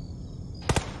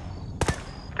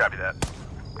 Copy that.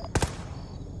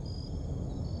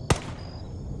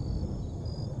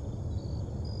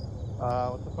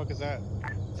 What the fuck is that?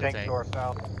 Tank to our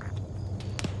south.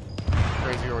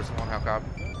 Crazy Horse 1, how copy?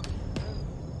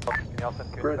 Can y'all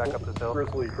send Coons back up this hill?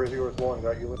 Grizzly, Crazy Horse 1,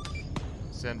 got you.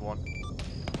 Send 1.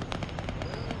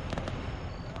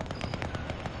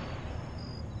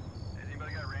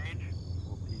 Anybody got range?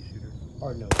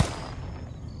 Or no.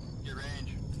 Get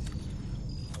range.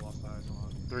 I lost eyes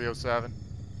on. 307.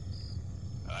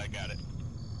 I got it.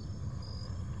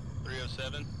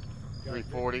 307.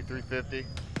 340, 350.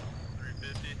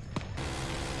 350.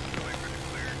 Wait for the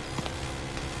clear.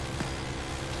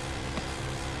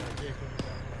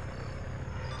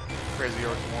 Crazy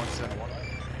Horse 1, send 1.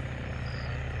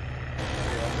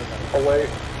 Away.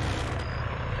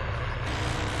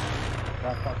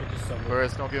 That fucker just summoned.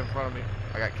 Burris, don't get in front of me.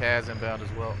 I got Kaz inbound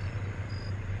as well.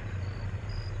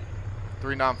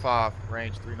 395,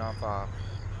 range 395.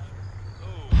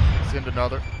 Send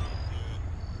another.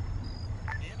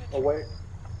 Oh, wait.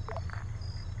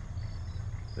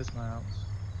 Dismounts.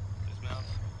 Dismounts.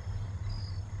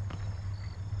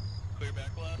 Clear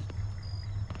back left.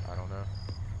 I don't know.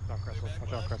 Watch out, Cresswell.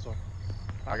 Watch out, Cresswell.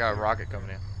 I got a rocket coming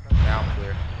in. Now I'm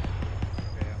clear.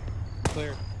 Okay, yeah.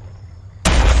 Clear.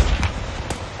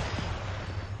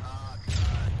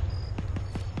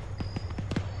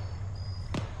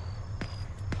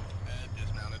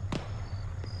 Dismounted.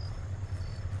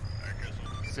 Alright, Crystal.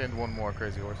 Send one more,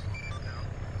 Crazy Horse.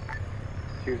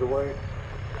 Choose away.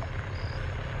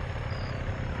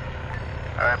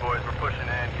 Alright, boys, we're pushing in.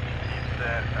 Get your team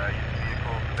set. Use the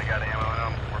vehicles. They got ammo in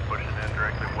them. We're pushing in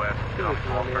directly west. Get on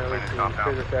full for cleaning the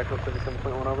compound. Cruiser Echo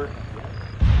 37.1 over.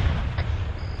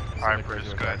 Alright,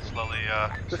 Bruce, go ahead. Slowly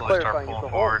Just start clarifying, is pulling the whole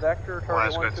forward. vector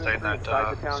Wise, target go 1, ahead 2, and and stay 3 in inside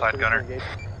the that town? side so we can gunner. engage?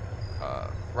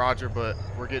 Roger, but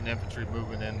we're getting infantry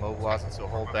moving in, mobilizing, so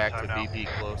hold back to Time now. BP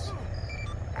close.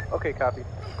 Okay, copy.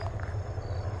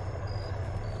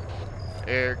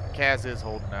 Air, Kaz is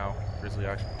holding now. Grizzly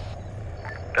action.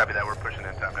 Copy that. We're pushing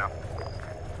in time now.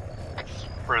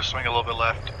 We're gonna swing a little bit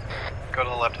left. Go to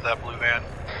the left of that blue van.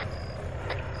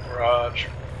 Raj.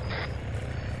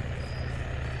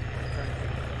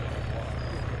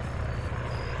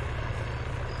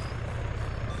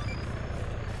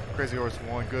 Crazy Horse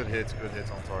 1, good hits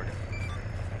on target.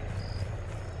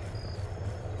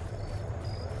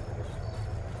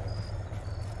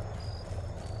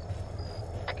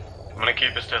 I'm gonna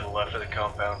keep us to the left of the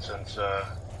compound since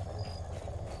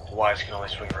Wise can only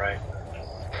swing right.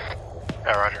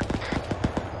 Yeah, Roger.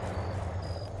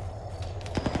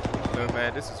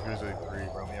 Nomad, this is Grizzly 3,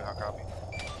 Romeo, how copy?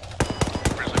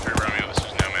 Grizzly 3 Romeo, this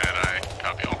is Nomad, I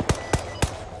copy all.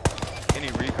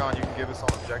 Any recon you can give us on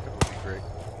objective would be great.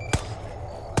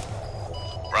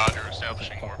 Roger,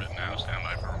 establishing orbit now, stand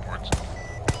by for reports.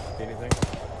 Anything?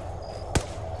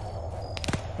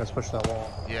 Let's push that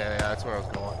wall. Yeah, that's where I was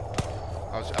going.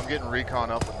 I'm getting recon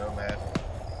up with Nomad.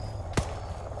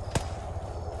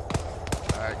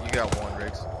 Alright, you got one,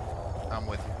 Riggs. I'm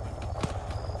with you.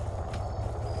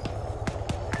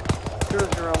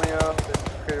 Cruiser Romeo, this is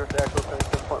Crater Echo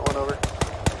 37.1 over.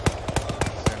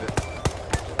 Send it.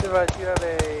 Advise, you have a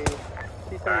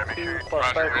T-72 plus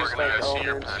 5 dispatch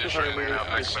elements 200 meters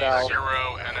to the south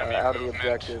out of the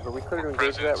objective. Are we clear to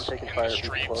engage that? We're taking fire at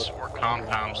people close. Or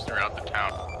compounds throughout the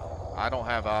town. I don't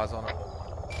have eyes on it.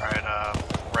 Alright,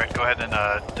 right, go ahead and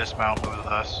dismount, move with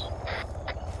us.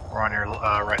 We're on your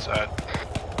right side.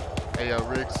 Hey,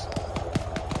 Riggs.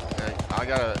 Hey,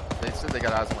 they said they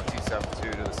got eyes on a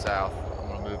T-72 to the south. I'm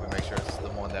gonna move and make sure it's the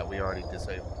one that we already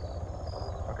disabled.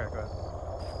 Okay, go ahead.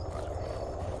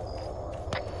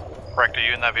 Breck, are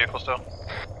you in that vehicle still?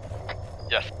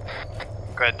 Yes.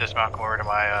 Go ahead, dismount, come over to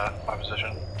my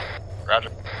position.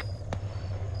 Roger.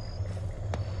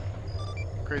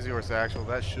 Crazy Horse actual,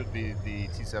 that should be the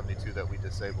T-72 that we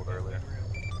disabled earlier.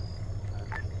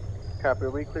 Copy, are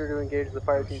we clear to engage the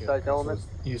fire team sized element?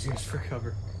 Using us for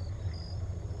cover.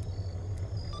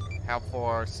 How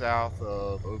far south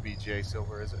of OBJ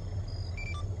Silver is it?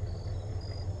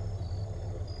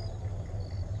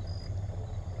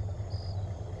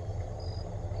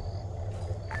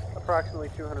 Approximately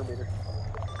 200 meters.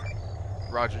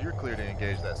 Roger, you're clear to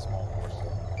engage that small force.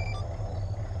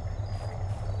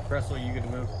 Cresswell, you good to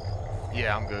move?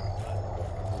 Yeah, I'm good.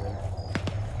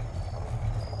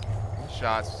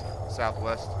 Shots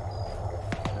southwest.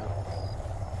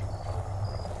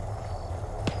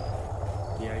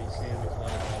 Yeah, you see him, he's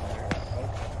lying down there. Oh.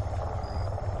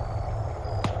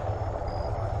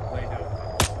 Lay down.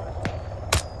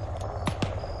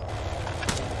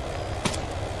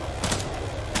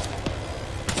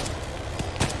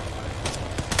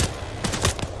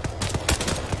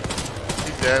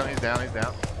 He's dead, he's down, he's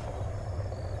down.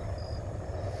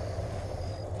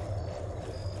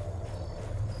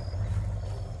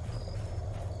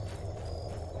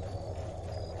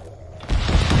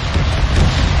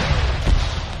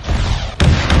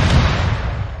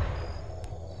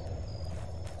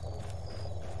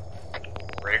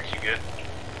 Riggs, you good?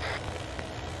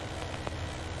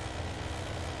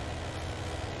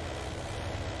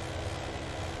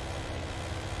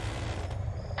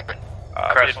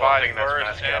 Crest 5 taking that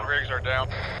first, smash and down. rigs are down.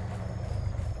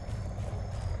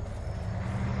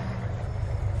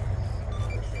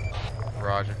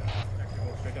 Roger.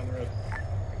 Go straight down the road.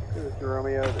 Cruiser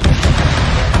Romeo, this is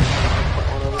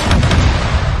over.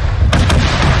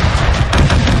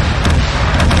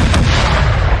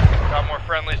 Got more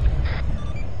friendlies.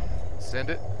 Send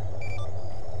it.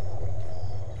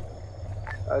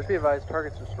 Just be advised,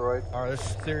 target's destroyed. Alright,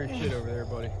 there's serious shit over there,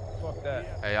 buddy. fuck that.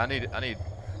 Hey, I need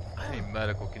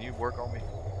medical. Can you work on me?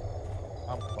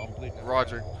 I'm bleeding.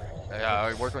 Roger.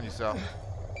 Yeah, work on yourself.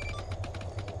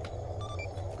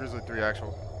 Grizzly 3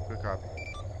 actual. Good copy.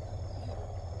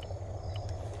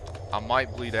 I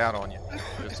might bleed out on you,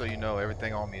 just so you know.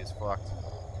 Everything on me is fucked.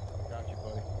 Got you,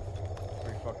 buddy.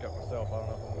 Pretty fucked up myself. I don't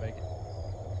know if I'm gonna make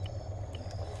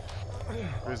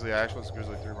it. Grizzly actual. It's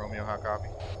Grizzly 3 Romeo. High copy.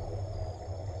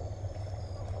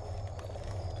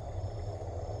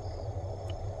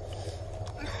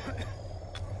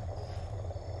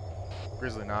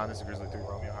 Grizzly 9, this is Grizzly 3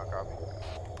 Romeo, high copy.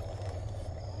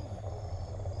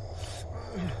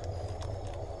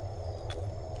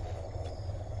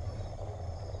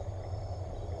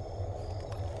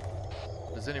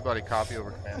 Does anybody copy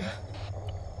over command?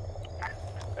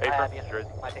 I have you.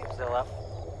 My team's still up.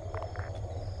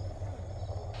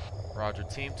 Roger,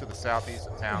 team to the southeast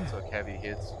of town took heavy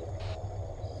hits.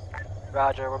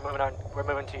 Roger, we're moving on. We're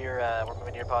moving to your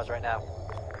pause right now.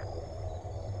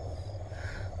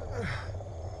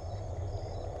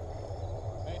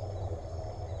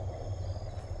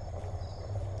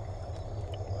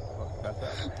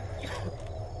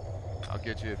 I'll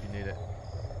get you if you need it.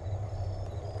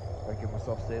 I give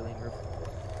myself saline rip.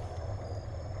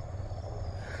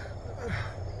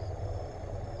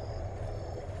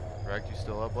 Greg, you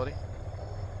still up, buddy?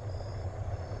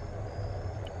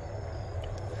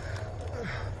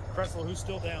 Cressel, who's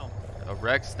still down?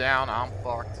 Rex down, I'm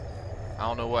fucked. I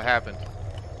don't know what happened.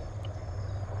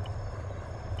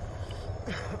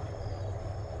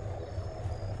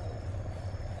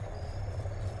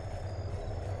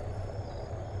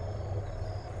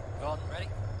 Golden, ready?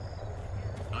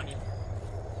 On you.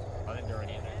 I think they're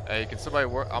already in there. Hey, can somebody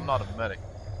work? I'm not a medic.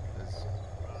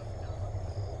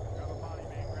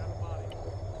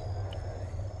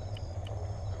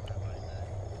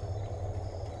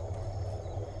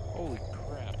 Holy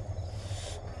crap.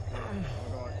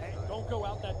 Hey, don't go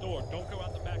out that door. Don't go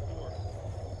out the back door.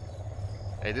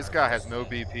 Hey, this guy has no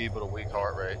BP but a weak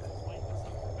heart rate.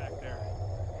 Back there.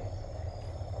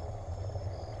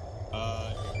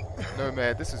 No,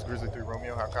 man, this is Grizzly 3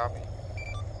 Romeo, how copy?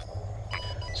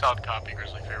 Solid copy,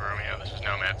 Grizzly 3 Romeo. This is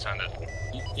Nomad, send it.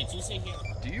 Did you see him?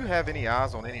 Do you have any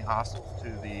eyes on any hostiles to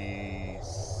the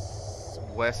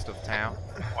west of town?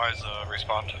 Wise,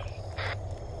 respond.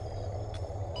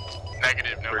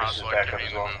 Negative, no British hostile is back activity up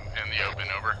as well. in the open,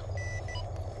 over.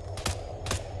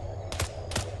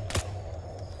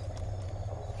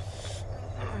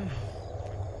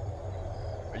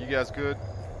 Are you guys good?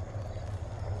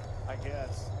 I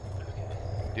guess.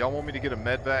 Do y'all want me to get a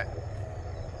med vac?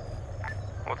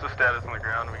 What's the status on the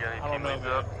ground? We got any team leads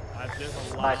up? There's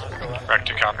a lot. Back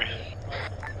to copy.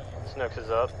 Snooks is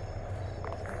up.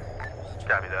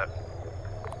 Copy that.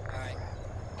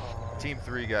 Team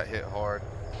 3 got hit hard.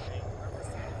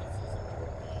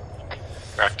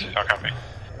 Back to copy.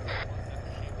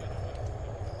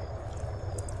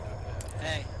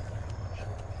 Hey,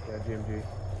 Yeah, GMG.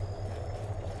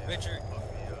 Richard.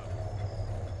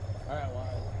 Alright,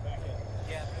 well, back in.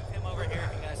 Yeah, move him over here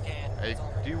if you guys can. Hey,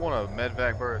 do you want a med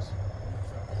vac burst?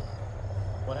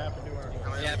 What happened to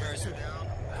our... Yeah, verse 3, maybe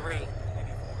 4.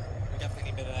 We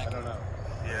definitely need that. I don't know.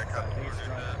 Yeah, copy.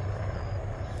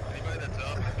 Anybody that's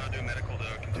up, if not doing medical,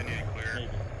 though, continue to clear.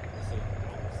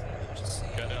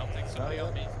 Good, I don't think somebody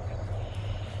on me.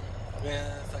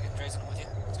 Yeah, fucking Dre's with you.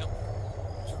 Let's go.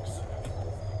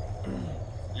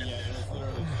 Yeah, it was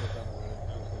literally just down the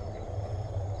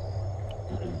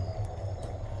road.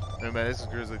 No, man, this is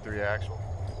Grizzly 3 actual.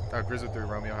 Grizzly 3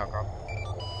 Romeo, how copy?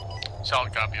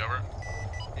 Solid copy, over.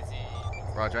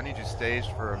 Roger, I need you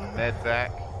staged for a med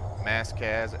vac, Mass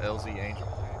Kaz, LZ Angel.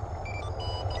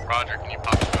 Roger, can you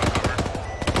pop the smoke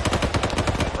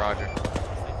over? Roger.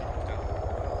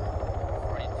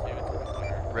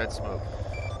 Red smoke.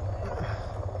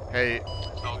 Hey.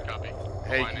 Solid copy.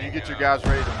 Hey, can you get your guys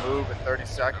ready to move in 30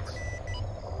 seconds?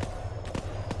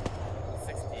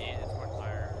 68 is one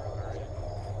higher.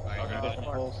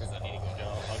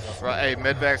 Right, hey,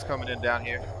 medvac's coming in down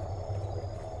here.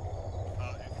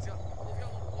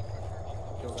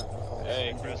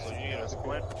 Hey, Chris, you need us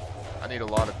quit? I need a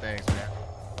lot of things, man.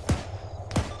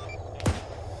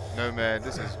 No, man,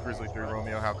 this is Grizzly 3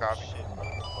 Romeo, how copy?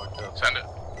 Send it.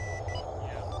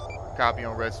 Copy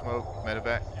on red smoke,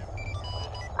 medevac.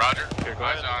 Roger.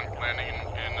 Eyes on. Landing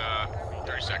in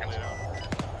 30 seconds.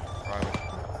 Roger.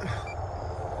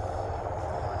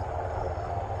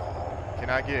 Can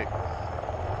I get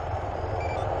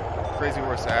Crazy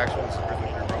Horse actual? This is Grizzly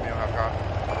 3 Romeo, how copy?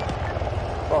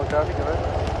 Oh, copy, go ahead.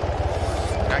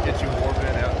 Can I get you Orbit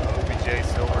and OBJ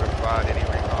Silver to provide any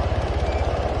recon?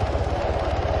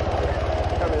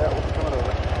 Copy that, we'll be coming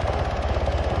over.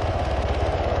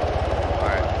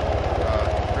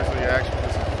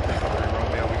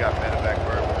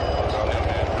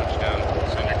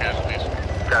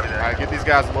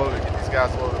 guys loaded. Get these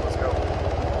guys loaded. Let's go.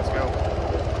 Let's go.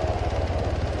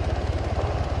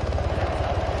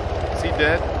 Is he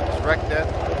dead? Is Wreck dead?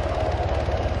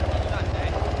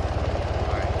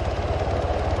 Alright.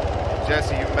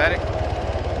 Jesse, you medic?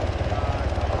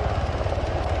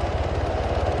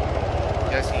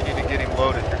 Jesse, you need to get him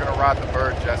loaded. You're gonna ride the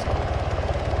bird, Jesse.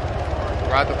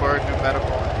 Ride the bird, do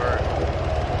medical on the bird.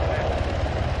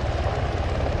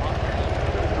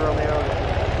 Romeo,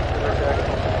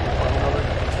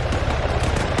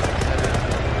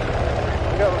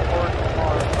 we got reports from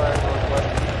our fire northwest.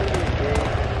 Should we engage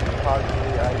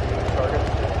positively ID target?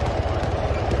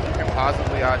 You can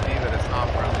positively ID that it's not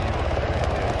friendly.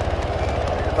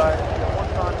 Advise, you got one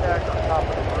contact on top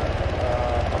of the roof.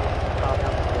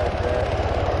 Compound is dead.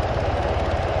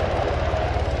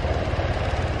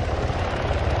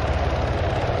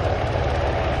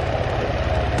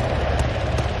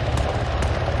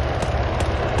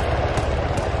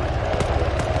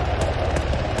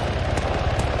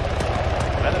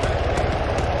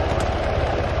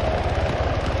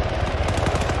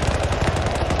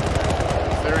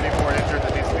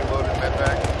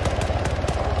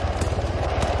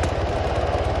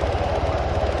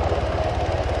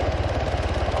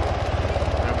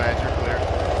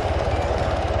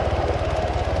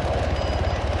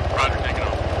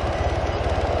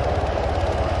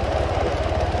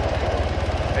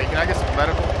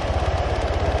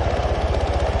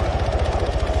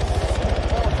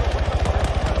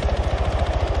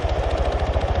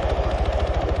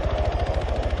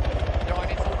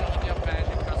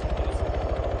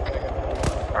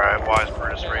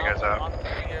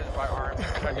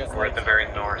 We're at the very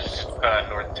north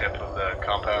tip of the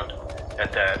compound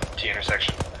at that T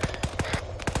intersection.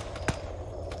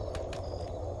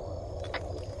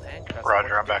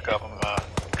 Roger, I'm back up. I'm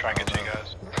trying to get to you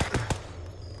guys.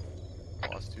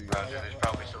 Lost 2 guys. There's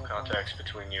probably still contacts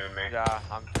between you and me. Yeah,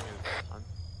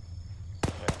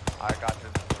 I got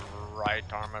his right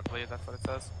arm, I believe that's what it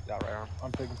says. Yeah, right arm.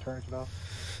 I'm taking tourniquet off.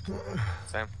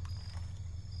 Same.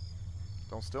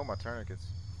 Don't steal my tourniquets.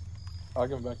 I'll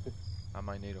give them back to you. I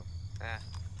might need them.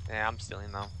 Yeah, I'm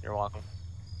stealing though. You're welcome.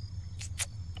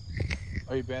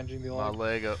 Are you bandaging the leg? My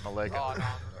leg up. Oh, no, I'm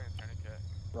doing a tourniquet.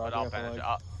 Roger, I'll bandage it.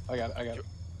 I got it.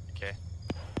 Okay.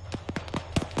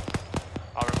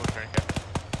 I'll remove tourniquet.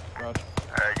 Roger.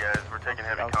 Alright guys, we're taking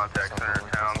heavy contact center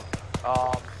town.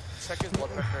 Check his blood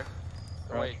pressure.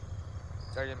 Right. Wait.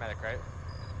 Sorry, you're a medic, right?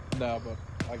 No, but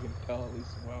I can tell at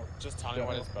least well. Just tell me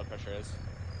what his blood pressure is.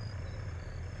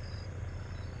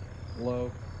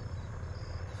 Low.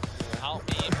 Help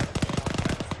me.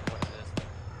 What it is.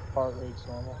 Heart rate's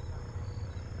normal.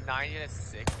 90 to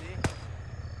 60?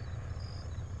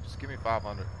 Just give me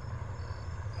 500.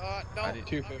 No. I need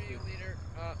 250.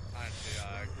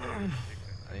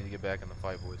 I need to get back in the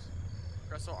fight, boys.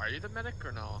 Russell, are you the medic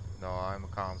or no? No, I'm a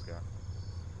comms guy.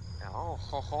 Oh,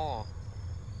 ho ho.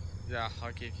 Yeah,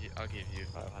 I'll give you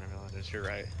 500 milliliters. You're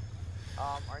right.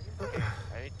 Are you okay?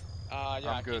 Right?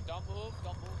 Yeah. I'm good. Don't move.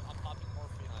 I'm popping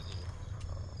morphine on you.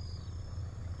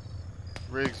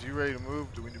 Riggs, you ready to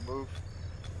move? Do we need to move?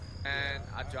 And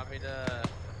do you want me to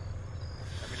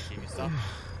give you stuff?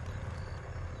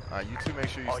 You two make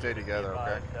sure you stay together,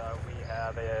 okay? We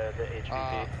have the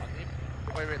HVP.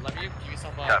 Wait, let me give you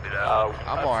some. Copy that.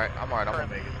 I'm alright. I'm gonna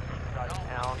make it.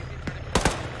 Town.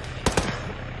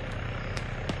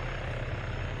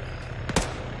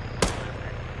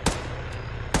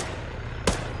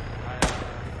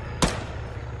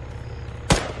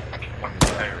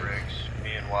 Hey Riggs,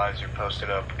 me and Wise are posted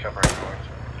up covering north.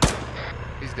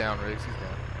 He's down, Riggs. He's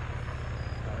down.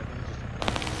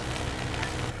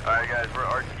 Alright guys, we're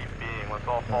RTBing. Let's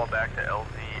all fall back to LZ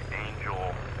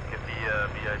Angel. Get the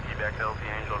VIP back to LZ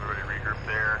Angel. Everybody regroup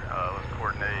there. Let's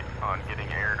coordinate on getting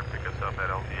air to pick us up at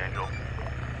LZ Angel.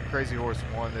 Crazy Horse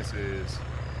 1, this is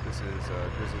Grizzly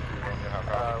 3 Romeo. How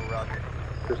copy? Roger.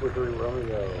 Grizzly 3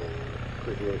 Romeo.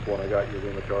 Crazy Horse 1, I got you.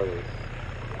 Lima Charlie.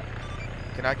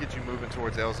 Can I get you moving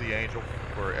towards LZ Angel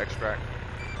for extract?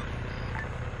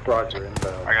 Roger,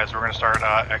 inbound. Alright guys, we're going to start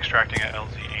extracting at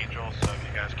LZ Angel, so if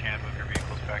you guys can move your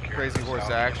vehicles back here. Crazy Horse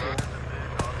action.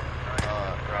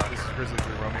 This is Grizzly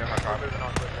 3 Romeo. How copy? Moving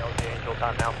on to LG Angel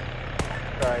time now.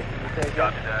 Sorry, can you say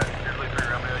again? Copy that. Grizzly 3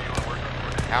 Romeo, you want to work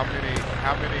on coordination?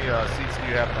 How many seats do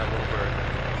you have in that little bird?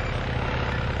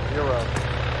 0.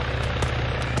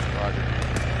 Roger.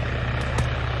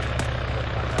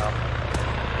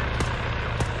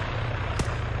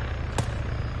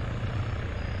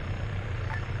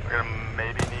 We're gonna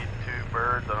maybe need 2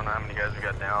 birds. I don't know how many guys we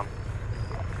got down.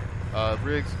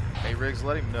 Riggs. Hey, Riggs,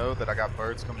 let him know that I got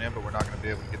birds coming in, but we're not going to be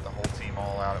able to get the whole team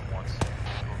all out at once.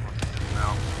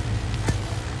 No.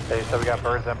 Hey, so we got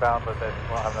birds inbound, but they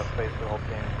won't have enough space for the whole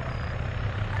team.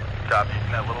 Copy.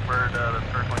 Can that little bird that's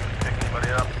circling pick anybody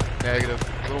up? Negative.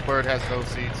 Little bird has no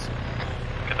seats.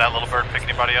 Can that little bird pick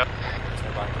anybody up?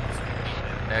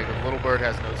 Negative. Little bird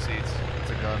has no seats.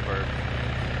 It's a gun bird.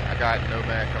 I got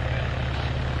Nomad coming in.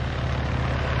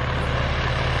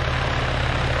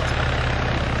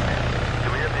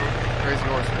 Do we have the Crazy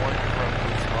Horse 1 from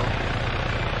Blue Smoke.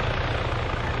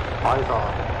 Eyes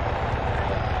on.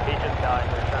 He just died.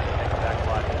 We're trying to take him back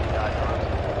alive. He died.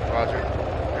 Roger.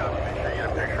 Copy. Make sure you get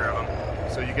a picture of him.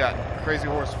 So you got Crazy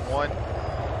Horse 1.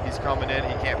 He's coming in.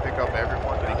 He can't pick up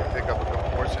everyone, but he can pick up a good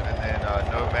portion. And then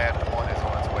Nomad 1 is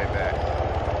on its way back.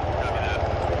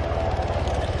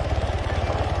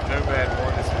 Nomad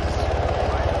 1, this is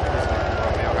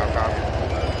Romeo. How copy?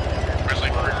 Grizzly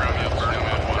 3 Romeo,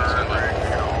 Nomad 1, send it.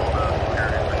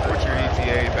 What's your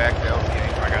ETA back to LTA?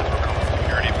 Alright guys, we're calling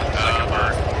security for the second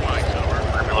bird. Mike's over.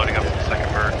 We're gonna be loading up the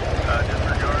second bird.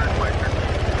 Disregard, Meister.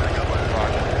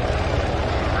 Roger.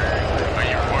 Are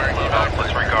you requiring evac?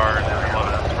 Disregard, and then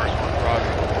load up the first one.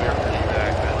 Roger. We are pretty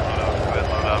back. Go ahead,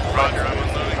 load up. Roger, I'm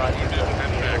unloading. Wounded and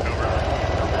heading back over.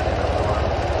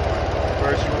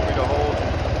 First, you want me to hold?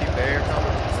 Keep the air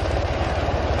coming?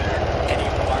 Any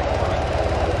mark for me?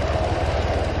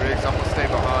 Riggs, I'm gonna stay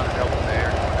behind and help in the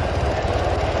air.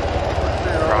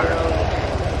 Roger.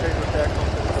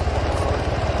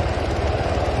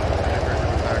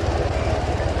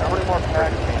 How many more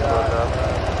packs you got?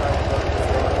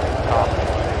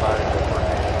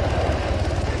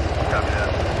 Copy that.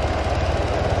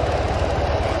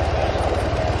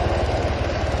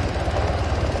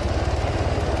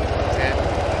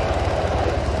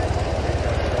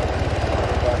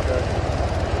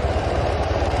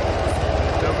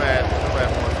 Nomad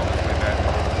 1's on its way back.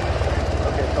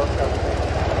 Okay, close up.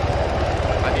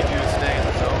 I need you to stay in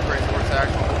the zone. Crazy Horse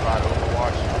Actual to provide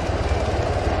overwatch.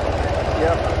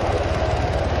 Yep.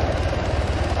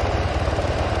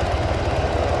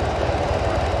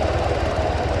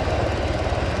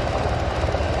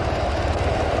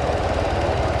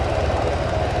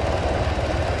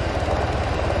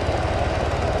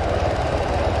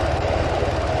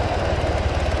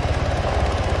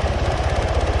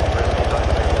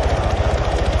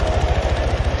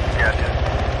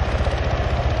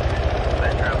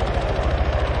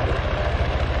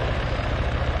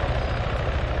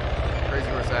 Crazy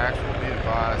Horse Actual, be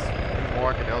advised. New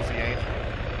Mark and LZ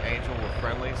Angel were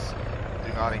friendlies.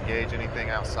 Do not engage anything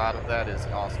outside of that is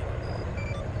hostile.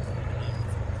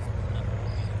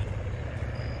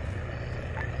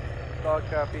 Dog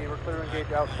copy. We're clear to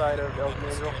engage outside of LZ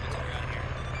Angel.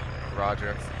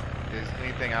 Roger. Is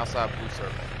anything outside Blue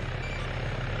Circle?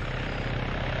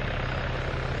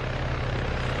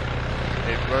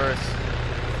 Hey, Burris.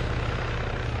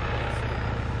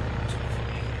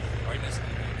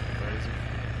 Crazy.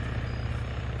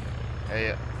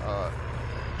 Hey,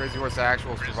 Crazy Horse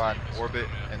Actual is providing orbit,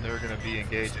 and they're going to be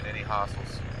engaged in any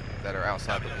hostiles that are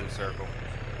outside the Blue Circle.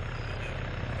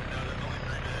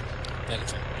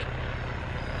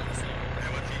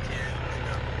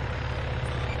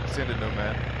 Send it,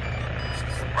 Nomad.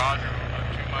 Roger,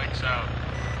 2 mics out.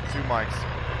 2 mics.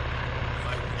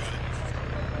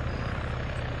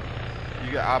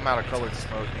 I'm out of colored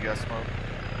smoke. You got smoke?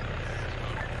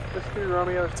 This is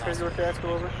Romeo. It's Crazy Horse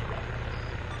Actual over.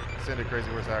 Send it, Crazy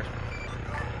Horse Actual.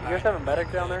 You guys have a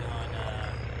medic down there?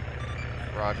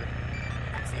 Roger.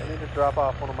 I need to drop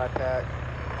off one of my packs.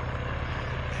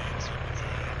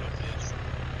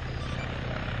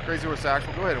 Crazy Horse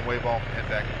Actual, go ahead and wave off and head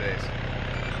back to base.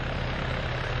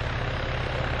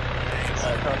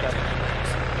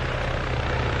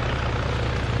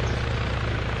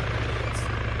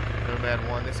 Nomad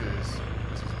 1, this is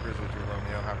Grizzly 2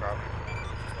 Romeo. How copy?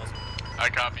 I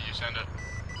copy, you send it.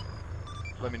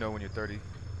 Let me know when you're 30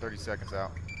 seconds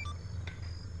out.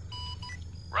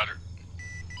 Roger.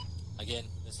 Again,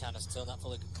 this town is still not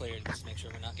fully cleared. Just make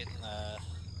sure we're not getting,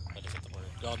 what is it, the word?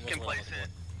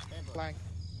 Complacent. Blank.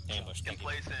 Ambush, thank you.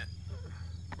 Complacent.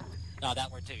 No,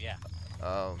 that word too, yeah.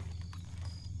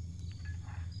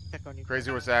 Crazy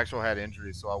Horse Actual had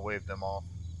injuries, so I waved them off.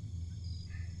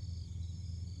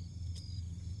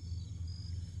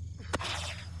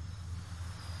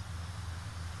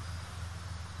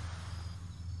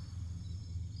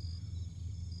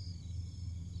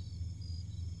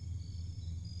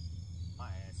 My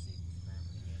ass cheek is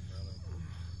cramping again, brother.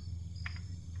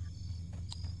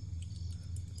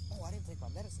 Oh, I didn't take my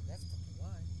medicine. That's fucking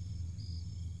why.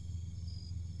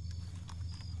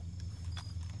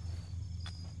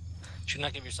 Should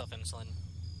not give yourself insulin.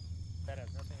 That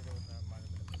has nothing to do with my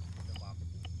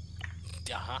democracy.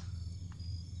 Uh-huh.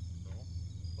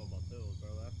 So about pills, bro.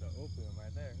 That's the opium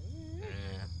right there.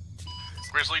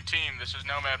 Grizzly team, this is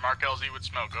Nomad. Mark LZ with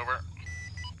smoke. Over.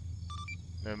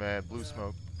 Nomad, blue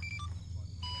smoke.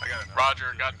 I got it.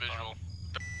 Roger, got visual.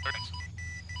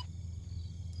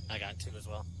 I got 2 as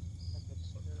well.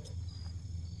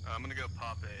 I'm gonna go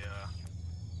pop a.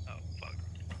 Oh fuck.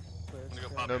 I'm gonna go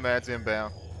pop. Nomad's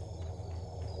inbound.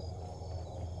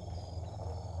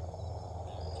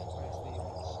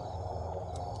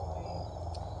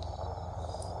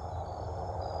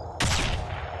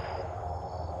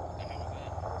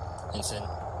 Insane.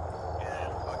 Yeah,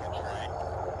 fucking Trey.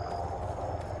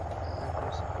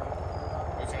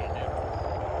 What's he gonna do?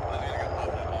 I'm gonna go pop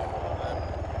that vehicle on that.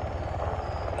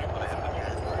 I'm gonna hit the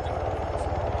transport. Oh,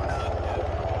 no, that's good.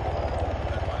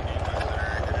 That's my new center.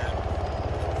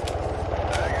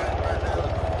 I got it right now.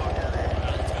 Fuck out of here.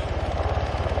 Let's go.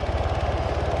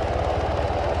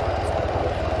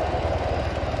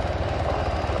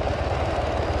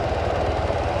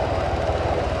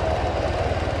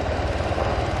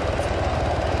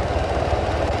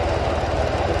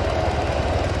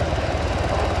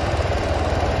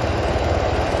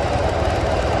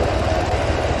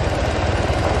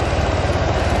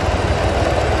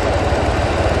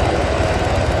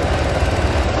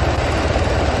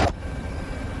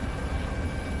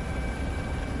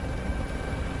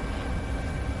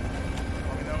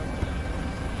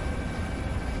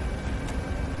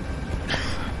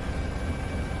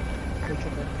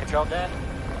 Control deck.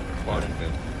 Squadron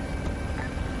good.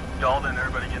 Dalton,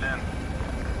 everybody get in.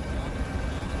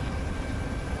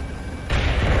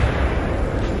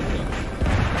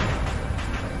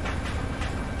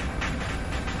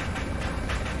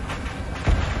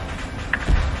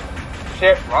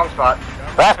 Shit, wrong spot.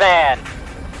 Last man.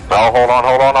 Oh, hold on.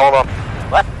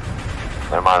 What?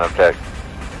 Never mind, I'm checked.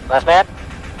 Last man?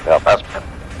 Yep, last man.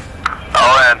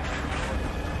 All in.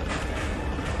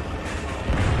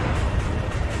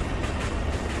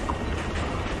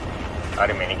 I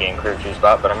didn't mean to gain crew 2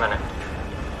 spot, but I'm in it.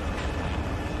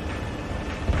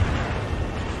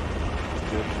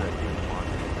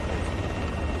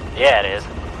 Yeah, it is.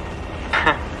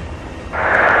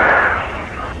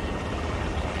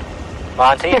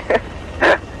 Monty?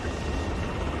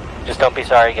 Just don't be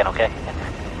sorry again, okay?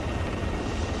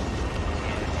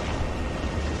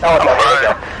 Oh, no, there we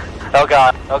go. Oh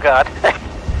god, oh god.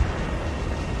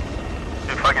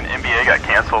 Dude, fucking NBA got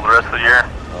canceled the rest of the year.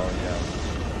 Oh yeah.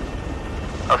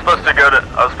 I was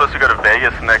supposed to go to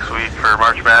Vegas next week for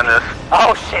March Madness.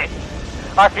 Oh shit!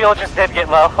 Our fuel just did get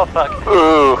low, oh fuck.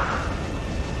 Ooh.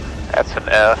 That's an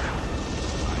F.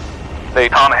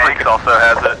 Tom Hanks also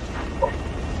has it.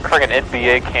 Freaking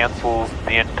NBA cancels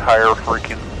the entire or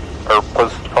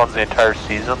postpones the entire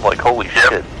season. Like, holy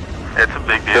shit. It's a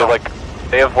big deal.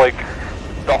 They have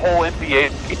the whole NBA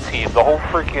team, the whole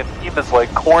freaking team is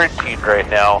quarantined right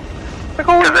now. Like,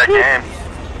 holy shit. Because of that game.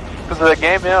 Because of that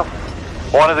game, yeah.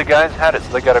 One of the guys had it, so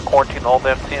they got to quarantine the whole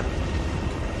damn team.